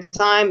 Japan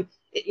time,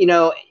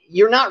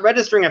 you're not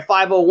registering at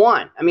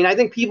 5:01. I mean, I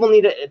think people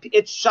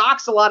it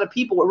shocks a lot of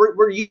people.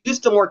 We're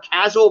used to a more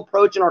casual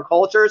approach in our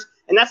cultures,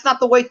 and that's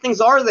not the way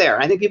things are there.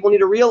 I think people need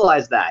to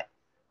realize that.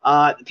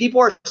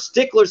 People are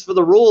sticklers for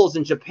the rules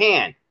in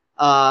Japan.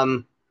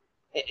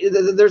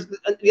 There's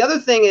the other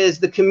thing is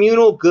the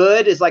communal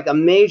good is like a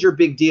major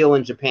big deal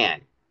in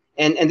Japan.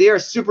 And they are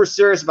super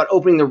serious about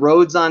opening the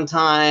roads on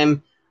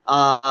time.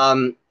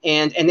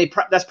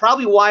 That's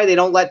probably why they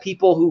don't let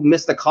people who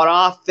miss the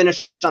cutoff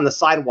finish on the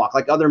sidewalk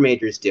like other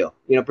majors do,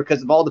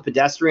 because of all the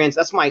pedestrians.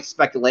 That's my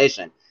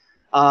speculation.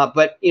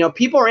 But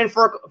people are in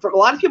for a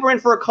lot of people are in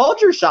for a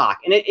culture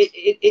shock, and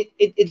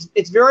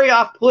it's very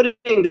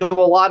off-putting to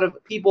a lot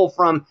of people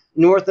from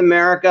North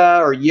America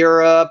or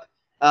Europe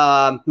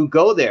who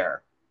go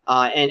there.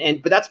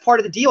 But that's part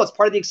of the deal. It's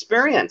part of the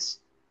experience.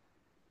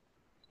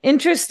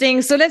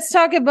 Interesting. So let's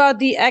talk about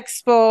the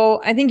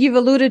expo. I think you've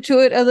alluded to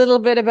it a little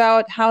bit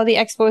about how the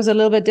expo is a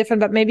little bit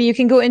different, but maybe you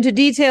can go into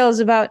details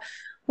about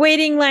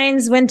waiting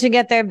lines, when to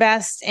get there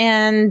best,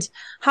 and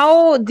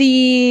how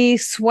the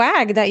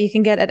swag that you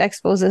can get at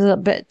expos is a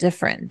bit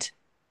different.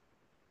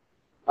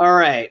 All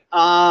right.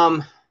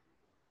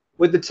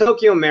 With the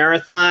Tokyo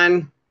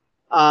Marathon,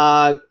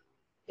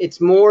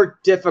 it's more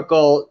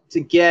difficult to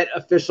get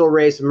official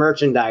race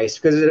merchandise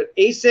because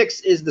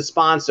ASICS is the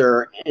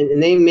sponsor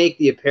and they make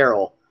the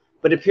apparel.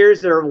 But it appears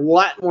they're a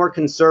lot more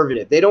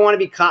conservative. They don't want to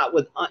be caught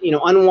with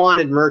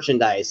unwanted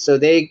merchandise, so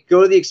they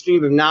go to the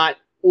extreme of not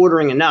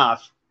ordering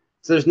enough.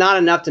 So there's not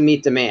enough to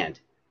meet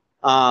demand.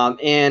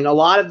 And a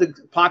lot of the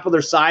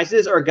popular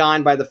sizes are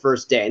gone by the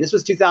first day. And this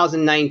was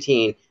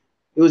 2019.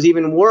 It was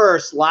even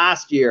worse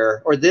last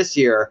year or this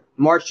year,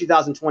 March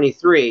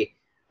 2023.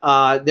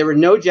 There were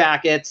no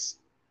jackets.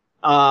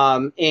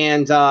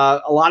 And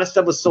a lot of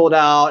stuff was sold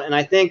out. And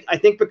I think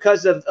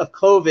because of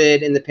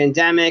COVID and the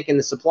pandemic and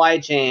the supply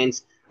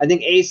chains, I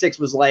think ASICS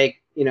was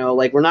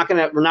we're not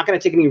gonna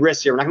take any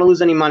risks here. We're not gonna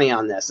lose any money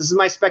on this. This is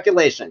my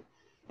speculation.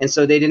 and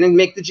so they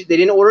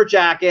didn't order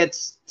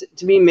jackets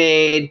to be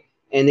made,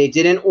 and they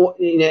didn't,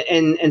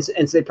 and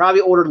so they probably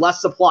ordered less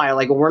supply.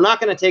 Like, we're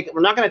not going to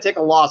take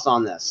a loss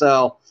on this,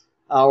 so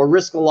or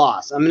risk a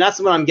loss. I mean, that's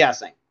what I'm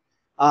guessing.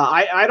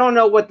 I don't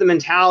know what the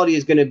mentality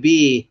is going to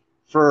be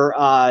for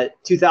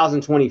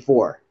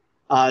 2024.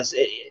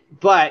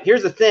 But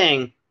here's the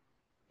thing: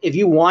 if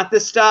you want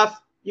this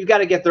stuff, you've got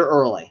to get there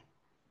early.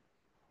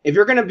 If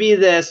you're going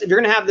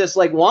to have this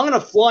like, well, I'm going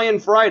to fly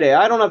in Friday,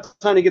 I don't have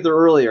time to get there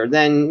earlier,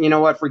 then you know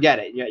what? Forget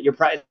it. You're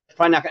probably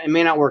not. It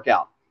may not work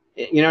out.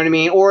 You know what I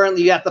mean? Or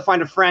you have to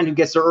find a friend who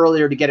gets there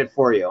earlier to get it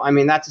for you. I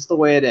mean, that's just the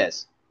way it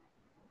is.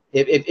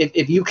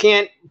 If you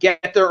can't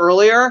get there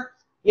earlier,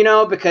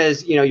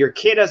 because your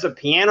kid has a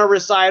piano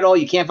recital,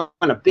 you can't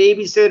find a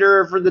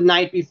babysitter for the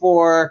night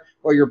before,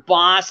 or your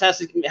boss has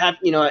to have,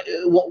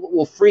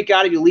 will freak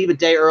out if you leave a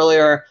day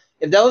earlier.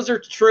 If those are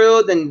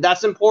true, then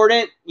that's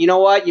important. You know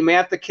what? You may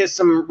have to kiss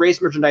some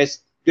race merchandise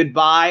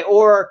goodbye,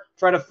 or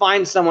try to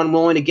find someone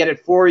willing to get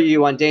it for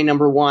you on day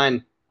number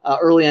one,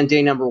 early on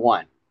day number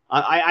one.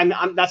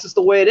 I'm that's just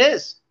the way it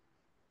is.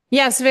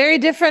 Yes, very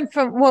different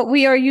from what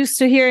we are used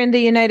to here in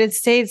the United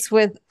States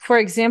with, for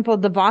example,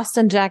 the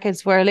Boston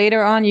jackets, where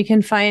later on you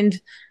can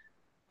find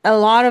a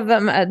lot of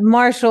them at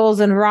Marshall's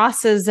and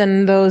Ross's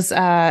and those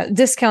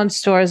discount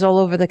stores all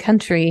over the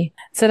country.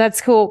 So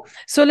that's cool.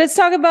 So let's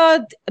talk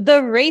about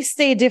the race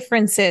day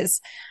differences.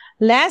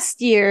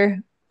 Last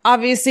year,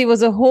 obviously,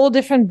 was a whole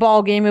different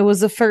ball game. It was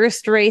the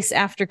first race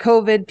after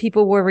COVID.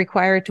 People were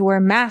required to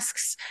wear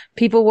masks.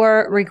 People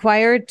were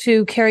required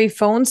to carry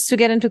phones to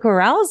get into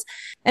corrals.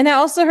 And I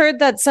also heard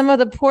that some of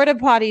the porta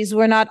potties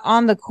were not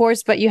on the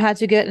course, but you had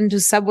to get into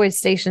subway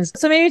stations.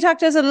 So maybe talk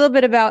to us a little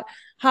bit about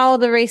how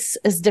the race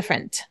is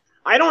different.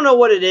 I don't know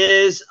what it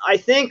is. I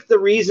think the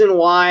reason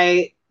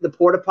why the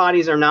porta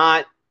potties are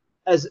not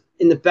as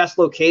in the best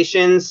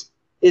locations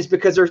is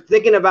because they're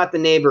thinking about the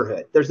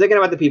neighborhood. They're thinking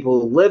about the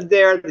people who live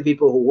there, the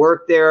people who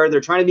work there.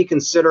 They're trying to be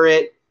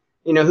considerate.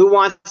 Who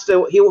wants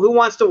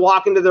to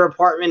walk into their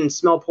apartment and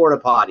smell porta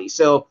potty?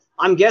 So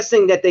I'm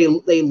guessing that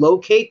they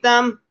locate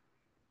them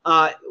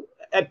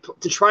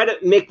to try to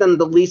make them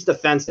the least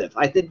offensive.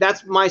 I think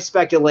that's my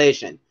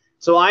speculation.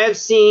 So I have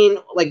seen,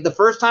 like, the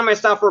first time I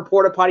stopped for a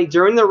porta potty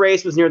during the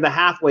race was near the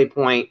halfway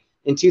point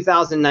in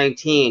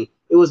 2019.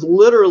 It was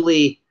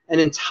literally an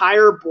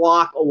entire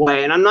block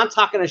away. And I'm not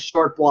talking a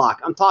short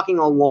block. I'm talking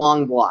a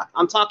long block.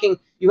 I'm talking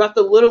you have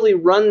to literally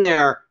run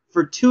there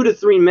for 2 to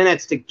 3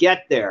 minutes to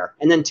get there,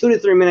 and then 2 to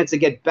 3 minutes to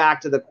get back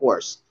to the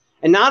course.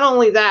 And not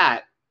only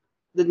that,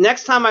 the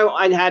next time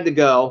I had to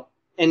go,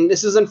 and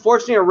this is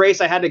unfortunately a race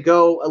I had to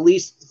go at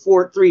least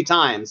 3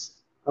 times,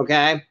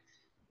 okay?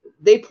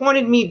 They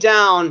pointed me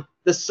down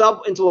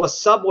into a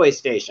subway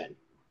station.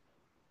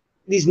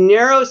 These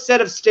narrow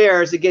set of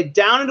stairs to get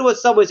down into a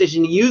subway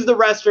station, use the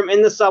restroom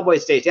in the subway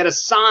station. They had a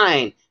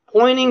sign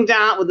pointing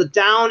down with a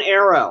down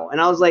arrow. And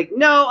I was like,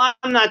 no,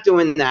 I'm not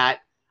doing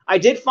that. I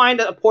did find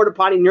a porta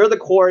potty near the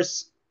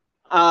course,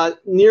 I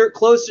don't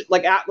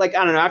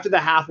know, after the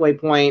halfway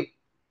point.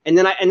 And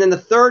then the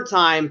third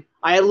time,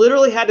 I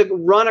literally had to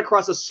run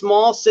across a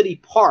small city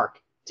park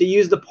to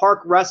use the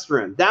park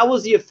restroom. That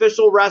was the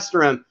official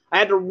restroom. I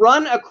had to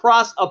run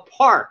across a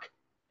park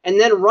and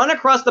then run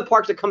across the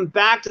park to come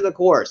back to the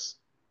course.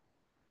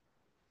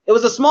 It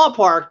was a small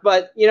park,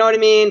 but you know what I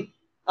mean?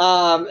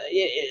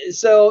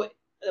 So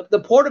the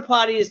porta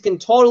potties can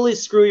totally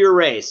screw your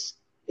race.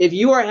 If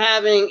you are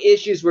having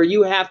issues where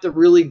you have to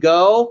really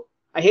go,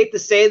 I hate to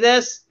say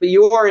this, but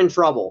you are in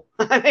trouble.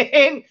 I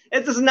mean,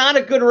 this is not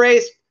a good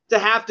race to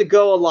have to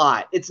go a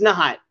lot. It's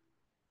not.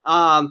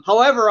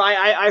 However,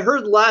 I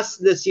heard less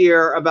this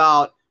year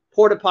about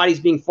porta potties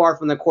being far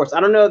from the course. I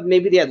don't know if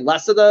maybe they had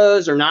less of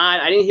those or not.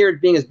 I didn't hear it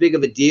being as big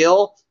of a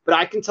deal, but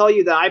I can tell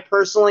you that I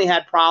personally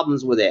had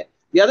problems with it.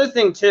 The other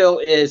thing,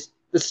 too, is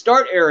the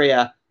start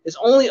area is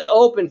only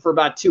open for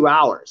about 2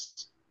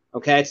 hours.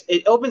 Okay,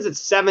 it opens at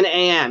 7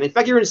 a.m. In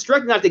fact, you're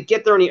instructed not to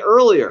get there any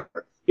earlier.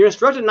 You're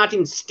instructed not to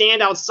even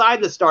stand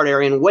outside the start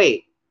area and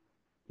wait.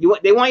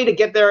 They want you to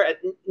get there at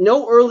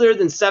no earlier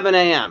than 7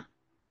 a.m.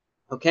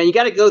 Okay, you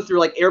got to go through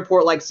like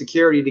airport-like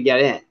security to get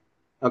in.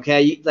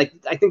 Okay,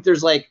 I think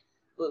there's I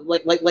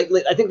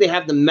think they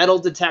have the metal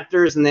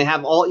detectors, and they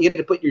have you have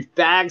to put your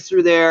bags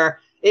through there.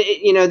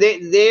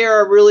 They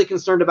are really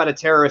concerned about a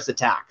terrorist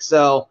attack.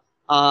 So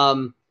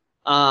and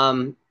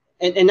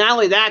not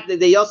only that,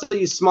 they also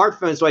use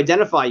smartphones to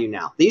identify you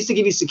now. They used to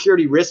give you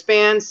security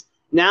wristbands.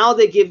 Now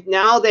they take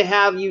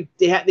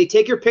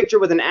your picture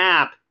with an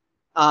app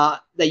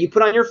that you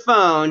put on your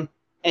phone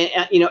and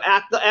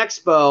at the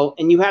expo,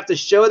 and you have to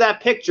show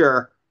that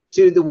picture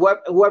to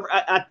whoever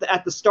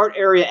at the start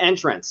area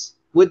entrance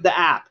with the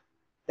app.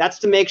 That's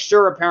to make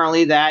sure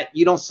apparently that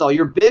you don't sell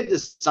your bib to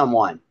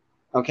someone,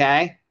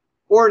 okay?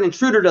 Or an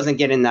intruder doesn't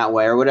get in that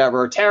way, or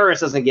whatever, or a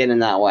terrorist doesn't get in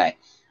that way.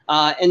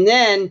 And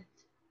then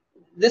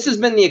this has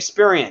been the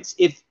experience.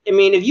 If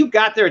you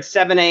got there at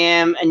 7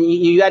 a.m. and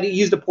you had to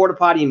use the porta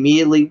potty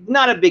immediately,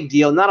 not a big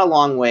deal, not a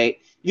long wait.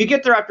 If you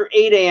get there after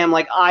 8 a.m.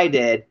 like I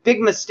did, big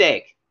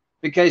mistake,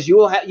 because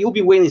you'll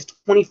be waiting these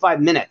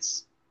 25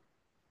 minutes.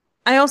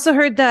 I also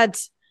heard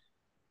that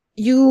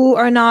you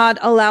are not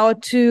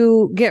allowed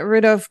to get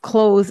rid of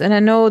clothes. And I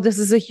know this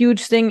is a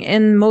huge thing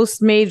in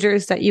most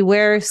majors, that you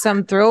wear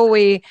some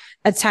throwaway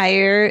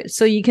attire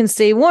so you can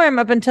stay warm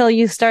up until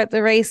you start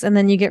the race, and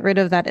then you get rid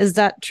of that. Is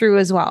that true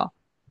as well?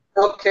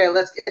 Okay,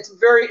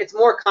 it's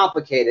more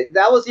complicated.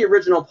 That was the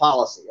original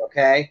policy,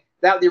 okay?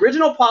 The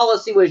original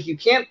policy was you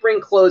can't bring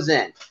clothes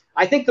in.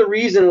 I think the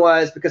reason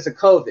was because of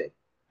COVID.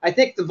 I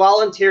think the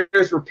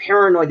volunteers were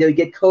paranoid they would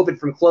get COVID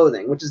from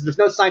clothing, there's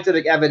no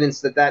scientific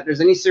evidence that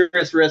there's any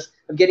serious risk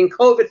of getting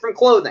COVID from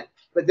clothing.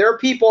 But there are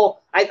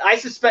people, I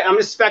suspect, I'm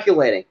just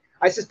speculating,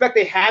 I suspect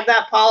they had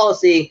that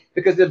policy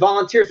because the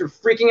volunteers were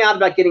freaking out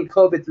about getting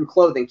COVID through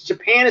clothing.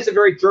 Japan is a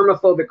very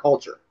germophobic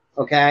culture,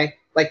 okay?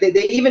 Like they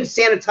even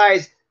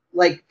sanitize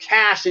like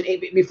cash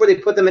before they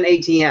put them in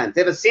ATMs.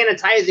 They have a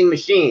sanitizing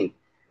machine.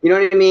 You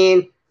know what I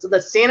mean? So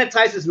that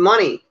sanitizes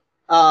money.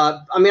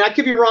 I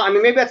could be wrong.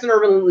 Maybe that's an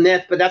urban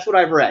myth, but that's what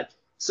I've read.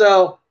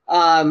 So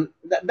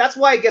that's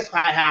why I guess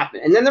what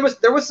happened. And then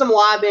there was some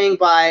lobbying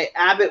by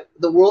Abbott,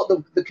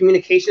 the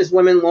communications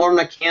woman,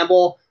 Lorna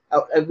Campbell,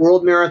 at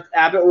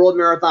Abbott World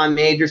Marathon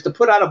Majors, to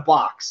put out a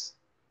box.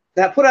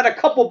 That put out a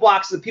couple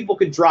boxes that people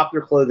could drop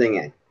their clothing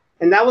in.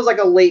 And that was like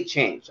a late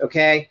change,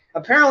 okay?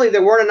 Apparently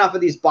there weren't enough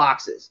of these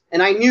boxes.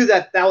 And I knew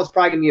that was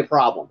probably going to be a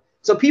problem.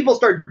 So people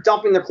started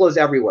dumping their clothes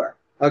everywhere,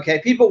 okay?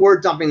 People were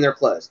dumping their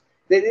clothes.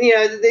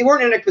 They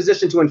weren't in a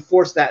position to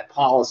enforce that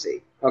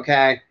policy,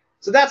 okay?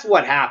 So that's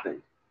what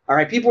happened, all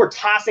right? People were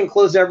tossing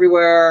clothes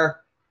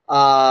everywhere.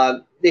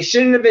 They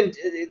shouldn't have been.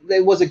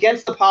 It was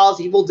against the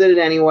policy. People did it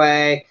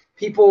anyway.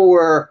 People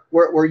were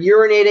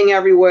urinating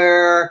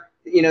everywhere.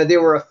 They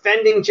were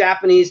offending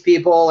Japanese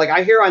people. Like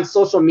I hear on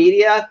social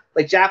media,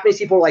 like Japanese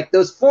people are like,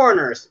 those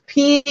foreigners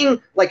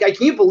peeing. Like, can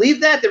you believe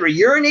that? They were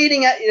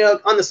urinating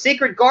on the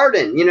sacred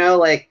garden,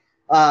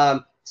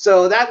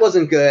 so that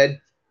wasn't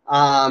good.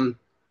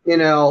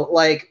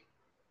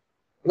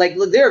 Like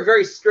they're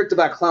very strict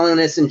about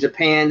cleanliness in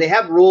Japan. They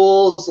have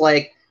rules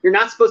like you're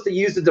not supposed to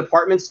use the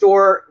department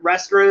store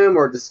restroom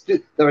or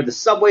the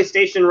subway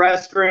station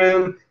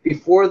restroom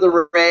before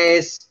the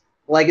race.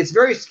 Like it's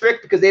very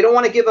strict because they don't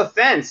want to give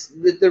offense.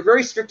 They're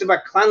very strict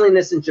about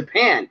cleanliness in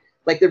Japan.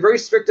 Like they're very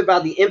strict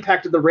about the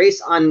impact of the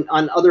race on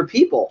other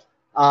people.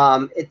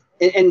 It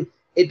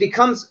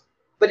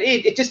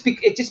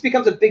just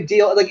becomes a big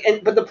deal.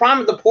 But the problem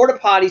with the porta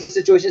potty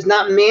situation is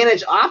not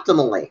managed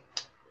optimally.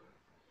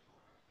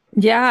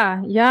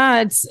 Yeah,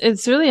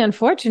 it's really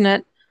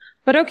unfortunate.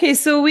 But okay,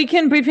 so we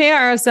can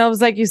prepare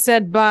ourselves, like you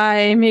said,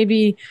 by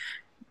maybe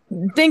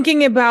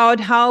thinking about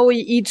how we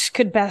each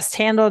could best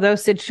handle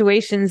those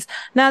situations.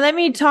 Now, let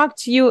me talk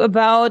to you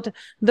about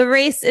the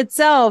race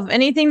itself.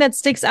 Anything that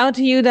sticks out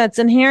to you that's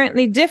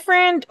inherently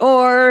different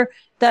or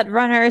that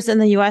runners in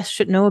the U.S.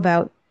 should know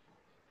about?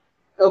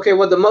 Okay,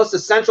 well, the most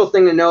essential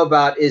thing to know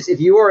about is if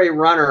you are a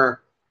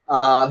runner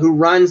who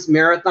runs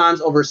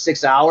marathons over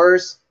 6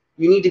 hours,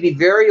 you need to be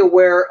very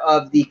aware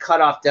of the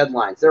cutoff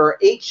deadlines. There are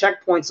 8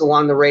 checkpoints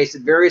along the race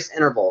at various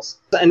intervals,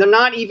 and they're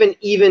not even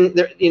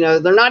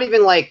they're not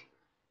even like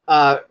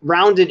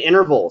rounded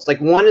intervals. Like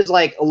one is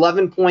like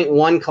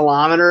 11.1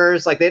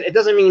 kilometers. Like it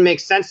doesn't even make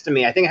sense to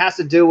me. I think it has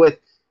to do with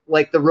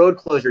like the road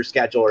closure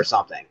schedule or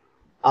something.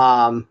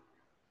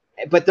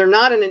 But they're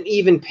not in an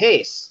even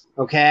pace.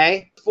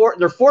 Okay,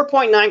 they're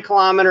 4.9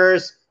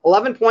 kilometers,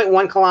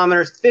 11.1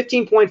 kilometers,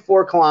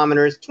 15.4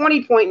 kilometers,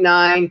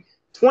 20.9.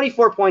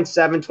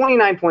 24.7,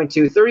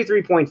 29.2,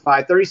 33.5,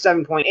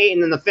 37.8,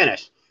 and then the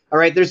finish. All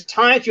right, there's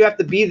times you have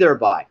to be there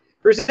by.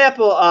 For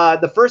example,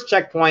 the first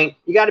checkpoint,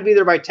 you got to be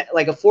there by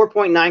like a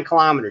 4.9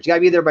 kilometers. You got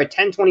to be there by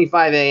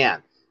 10:25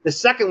 a.m. The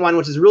second one,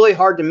 which is really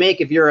hard to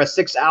make if you're a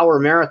 6-hour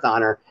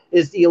marathoner,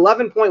 is the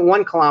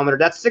 11.1 kilometer.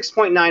 That's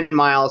 6.9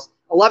 miles,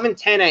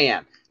 11:10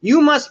 a.m. You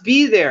must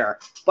be there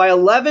by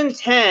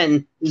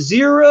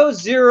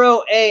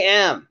 11:10:00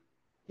 a.m.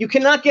 You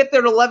cannot get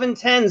there at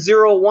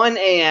 11:10:01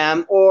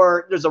 a.m.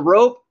 or there's a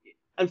rope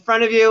in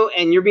front of you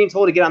and you're being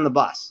told to get on the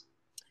bus.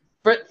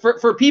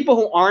 For people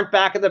who aren't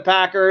back at the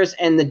Packers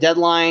and the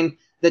deadline,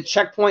 the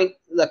checkpoint,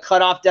 the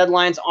cutoff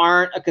deadlines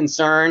aren't a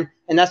concern,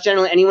 and that's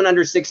generally anyone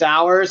under 6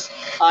 hours.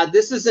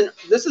 This is an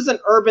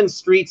urban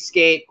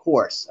streetscape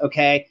course.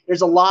 Okay,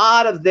 there's a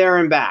lot of there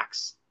and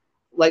backs,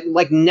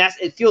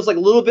 it feels like a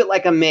little bit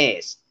like a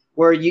maze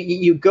where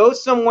you go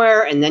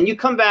somewhere and then you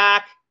come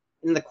back.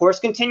 And the course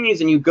continues,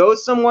 and you go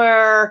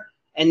somewhere,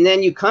 and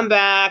then you come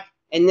back,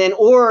 and then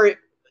or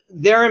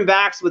there and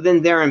backs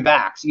within there and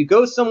backs. You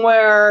go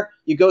somewhere,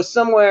 you come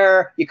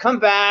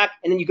back,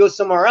 and then you go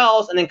somewhere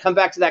else, and then come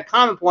back to that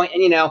common point.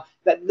 And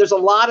that there's a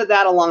lot of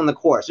that along the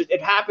course.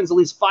 It happens at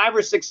least 5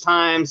 or 6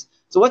 times.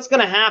 So what's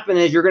going to happen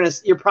is you're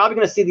probably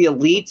going to see the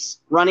elites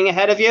running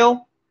ahead of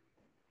you.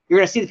 You're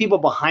going to see the people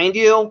behind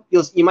you.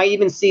 You might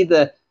even see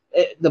the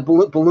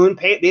balloon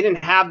pace. They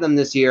didn't have them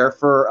this year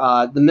for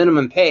the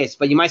minimum pace,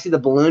 but you might see the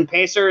balloon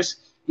pacers.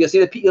 You'll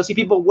see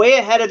people way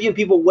ahead of you and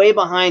people way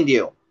behind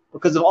you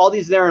because of all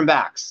these there and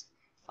backs.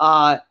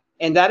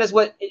 And that is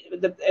what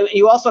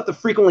you also have to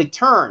frequently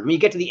turn. When you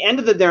get to the end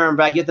of the there and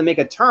back, you have to make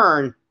a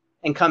turn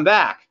and come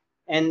back.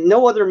 and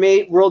no other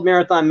World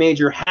Marathon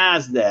major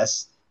has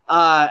this.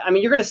 I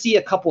mean, you're going to see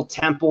a couple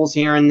temples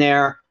here and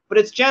there, but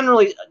it's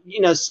generally,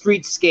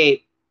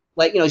 streetscape.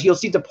 Like, you'll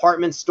see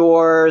department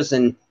stores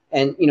and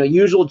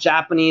usual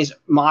Japanese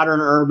modern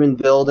urban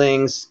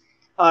buildings.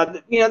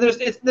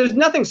 There's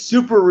nothing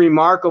super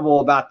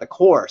remarkable about the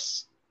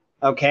course.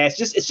 Okay, it's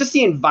just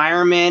the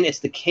environment, it's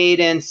the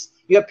cadence.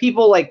 You have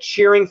people like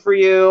cheering for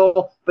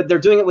you, but they're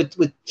doing it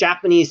with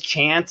Japanese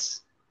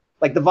chants.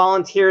 Like the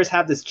volunteers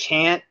have this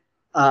chant,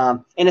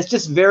 and it's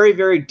just very,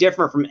 very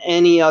different from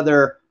any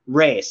other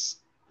race.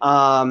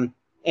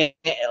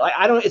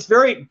 It's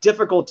very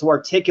difficult to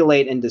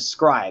articulate and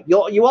describe.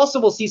 You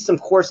also will see some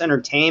course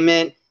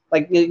entertainment.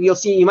 Like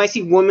you might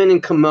see women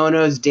in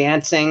kimonos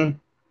dancing,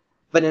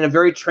 but in a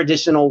very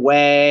traditional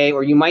way,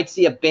 or you might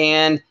see a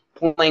band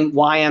playing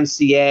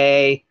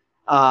YMCA.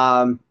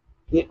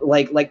 It's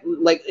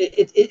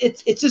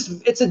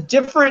a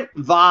different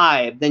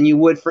vibe than you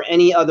would for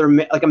any other,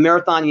 like a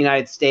marathon in the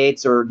United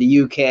States or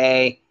the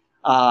UK.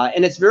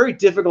 And it's very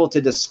difficult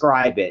to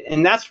describe it.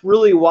 And that's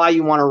really why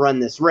you want to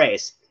run this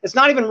race. It's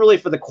not even really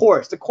for the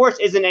course. The course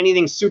isn't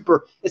anything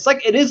super. It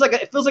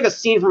feels like a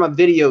scene from a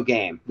video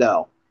game,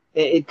 though.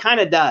 It kind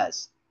of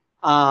does.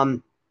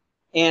 And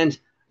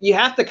you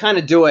have to kind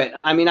of do it.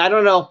 I mean, I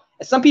don't know.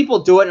 Some people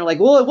do it and they're like,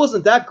 well, it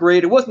wasn't that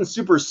great. It wasn't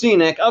super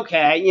scenic.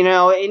 Okay,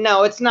 no,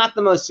 it's not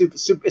the most super.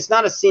 It's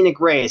not a scenic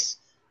race.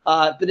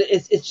 But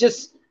it's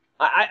just,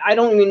 I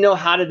don't even know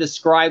how to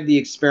describe the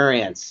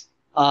experience.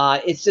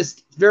 It's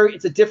just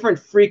it's a different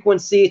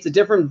frequency. It's a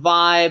different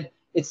vibe.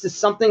 It's just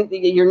something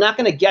you're not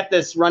going to get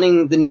this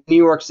running the New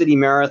York City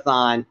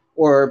Marathon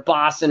or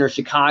Boston or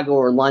Chicago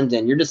or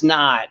London. You're just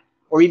not,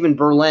 or even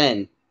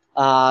Berlin.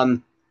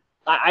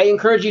 I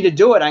encourage you to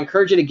do it. I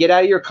encourage you to get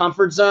out of your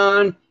comfort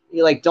zone.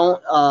 You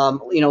don't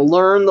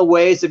learn the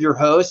ways of your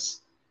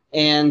hosts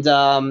and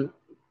have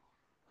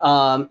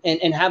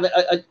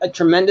a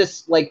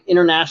tremendous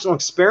international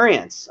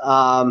experience.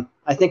 I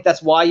think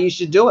that's why you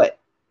should do it.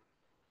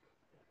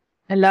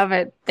 I love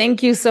it.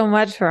 Thank you so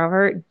much,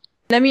 Robert.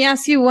 Let me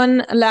ask you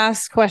one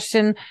last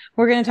question.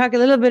 We're going to talk a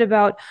little bit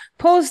about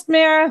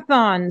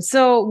post-marathon.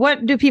 So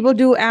what do people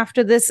do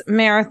after this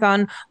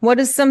marathon? What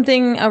is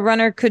something a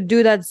runner could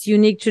do that's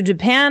unique to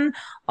Japan?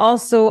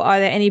 Also, are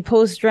there any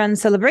post-run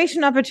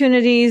celebration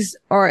opportunities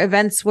or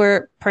events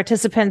where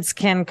participants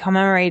can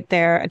commemorate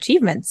their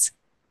achievements?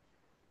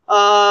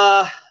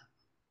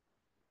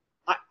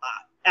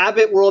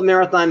 Abbott World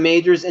Marathon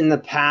Majors in the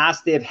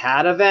past, they've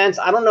had events.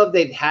 I don't know if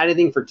they've had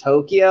anything for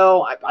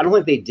Tokyo. I don't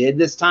think they did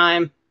this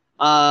time.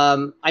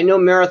 I know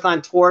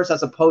Marathon Tours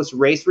has a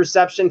post-race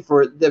reception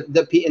for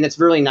and it's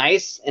really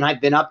nice. And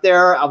I've been up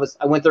there. I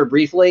went there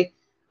briefly.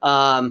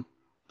 And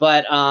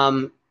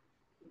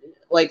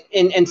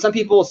some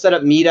people will set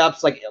up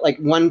meetups. Like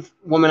one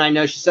woman I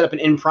know, she set up an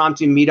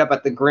impromptu meetup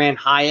at the Grand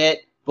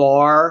Hyatt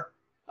bar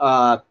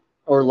or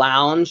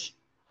lounge.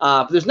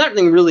 But there's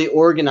nothing really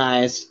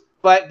organized.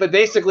 But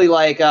basically,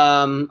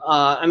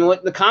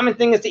 the common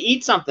thing is to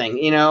eat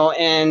something,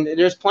 and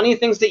there's plenty of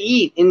things to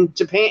eat in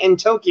Japan, in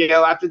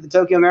Tokyo, after the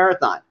Tokyo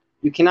Marathon.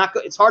 You cannot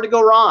go. It's hard to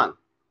go wrong.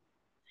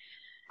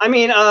 I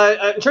mean,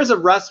 in terms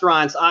of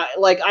restaurants,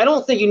 I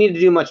don't think you need to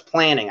do much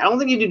planning. I don't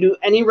think you need to do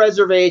any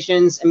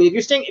reservations. I mean,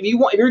 if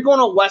you're going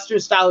to a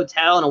Western style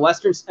hotel and a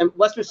Western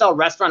style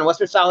restaurant, a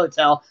Western style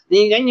hotel,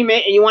 then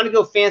you want to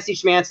go fancy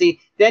schmancy,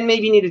 then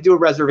maybe you need to do a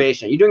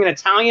reservation. You're doing an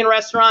Italian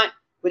restaurant,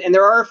 and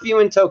there are a few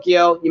in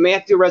Tokyo, you may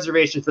have to do a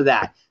reservation for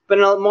that. But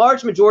in a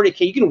large majority of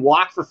cases, you can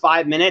walk for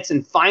 5 minutes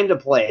and find a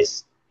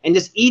place and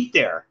just eat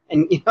there.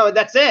 And,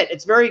 that's it.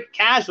 It's very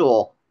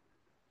casual.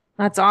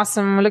 That's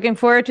awesome. We're looking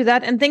forward to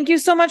that. And thank you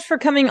so much for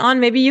coming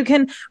on. Maybe you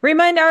can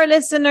remind our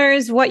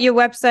listeners what your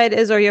website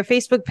is or your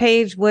Facebook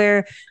page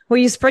where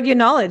you spread your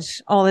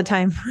knowledge all the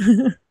time.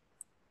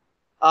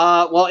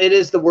 Well, it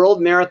is the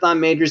World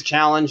Marathon Majors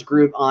Challenge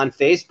group on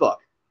Facebook.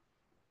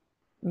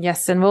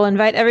 Yes, and we'll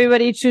invite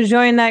everybody to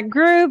join that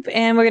group,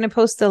 and we're going to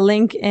post a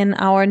link in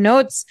our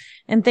notes.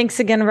 And thanks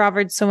again,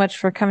 Robert, so much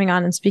for coming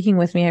on and speaking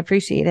with me. I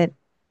appreciate it.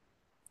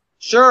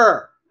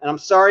 Sure. And I'm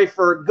sorry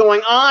for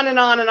going on and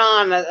on and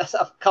on a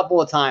couple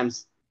of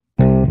times.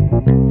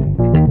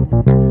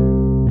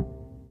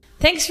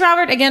 Thanks,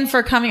 Robert, again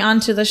for coming on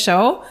to the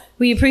show.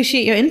 We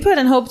appreciate your input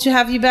and hope to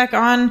have you back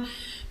on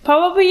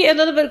probably a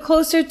little bit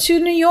closer to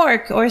New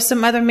York or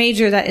some other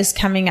major that is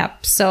coming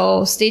up.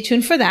 So stay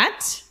tuned for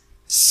that.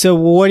 So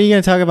what are you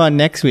going to talk about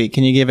next week?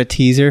 Can you give a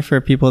teaser for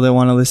people that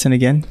want to listen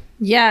again?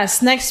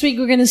 Yes. Next week,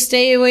 we're going to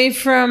stay away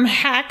from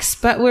hacks,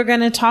 but we're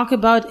going to talk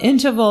about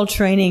interval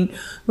training.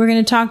 We're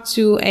going to talk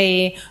to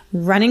a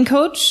running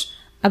coach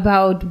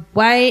about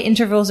why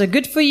intervals are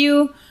good for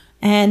you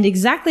and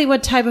exactly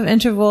what type of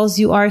intervals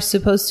you are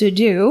supposed to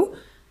do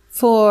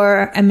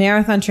for a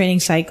marathon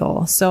training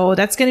cycle. So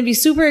that's going to be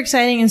super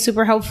exciting and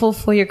super helpful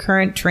for your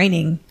current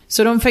training.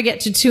 So don't forget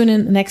to tune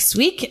in next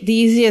week. The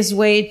easiest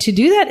way to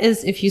do that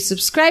is if you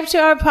subscribe to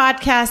our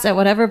podcast at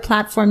whatever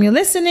platform you're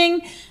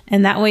listening,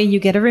 and that way you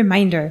get a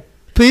reminder.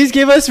 Please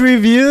give us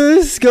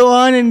reviews. Go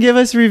on and give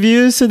us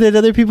reviews so that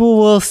other people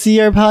will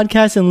see our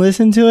podcast and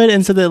listen to it,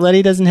 and so that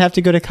Letty doesn't have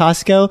to go to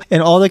Costco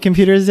and all the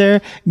computers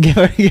there give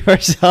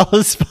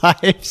ourselves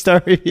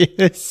 5-star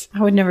reviews.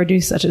 I would never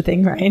do such a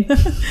thing, Ryan.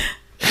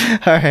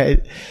 All right.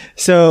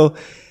 So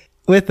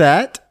with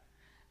that,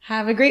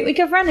 have a great week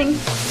of running.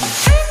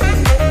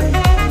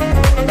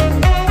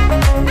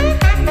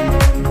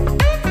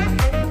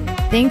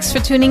 Thanks for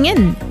tuning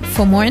in.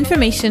 For more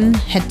information,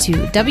 head to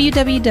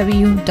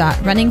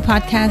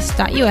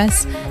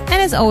www.runningpodcast.us. And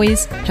as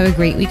always, have a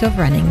great week of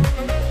running.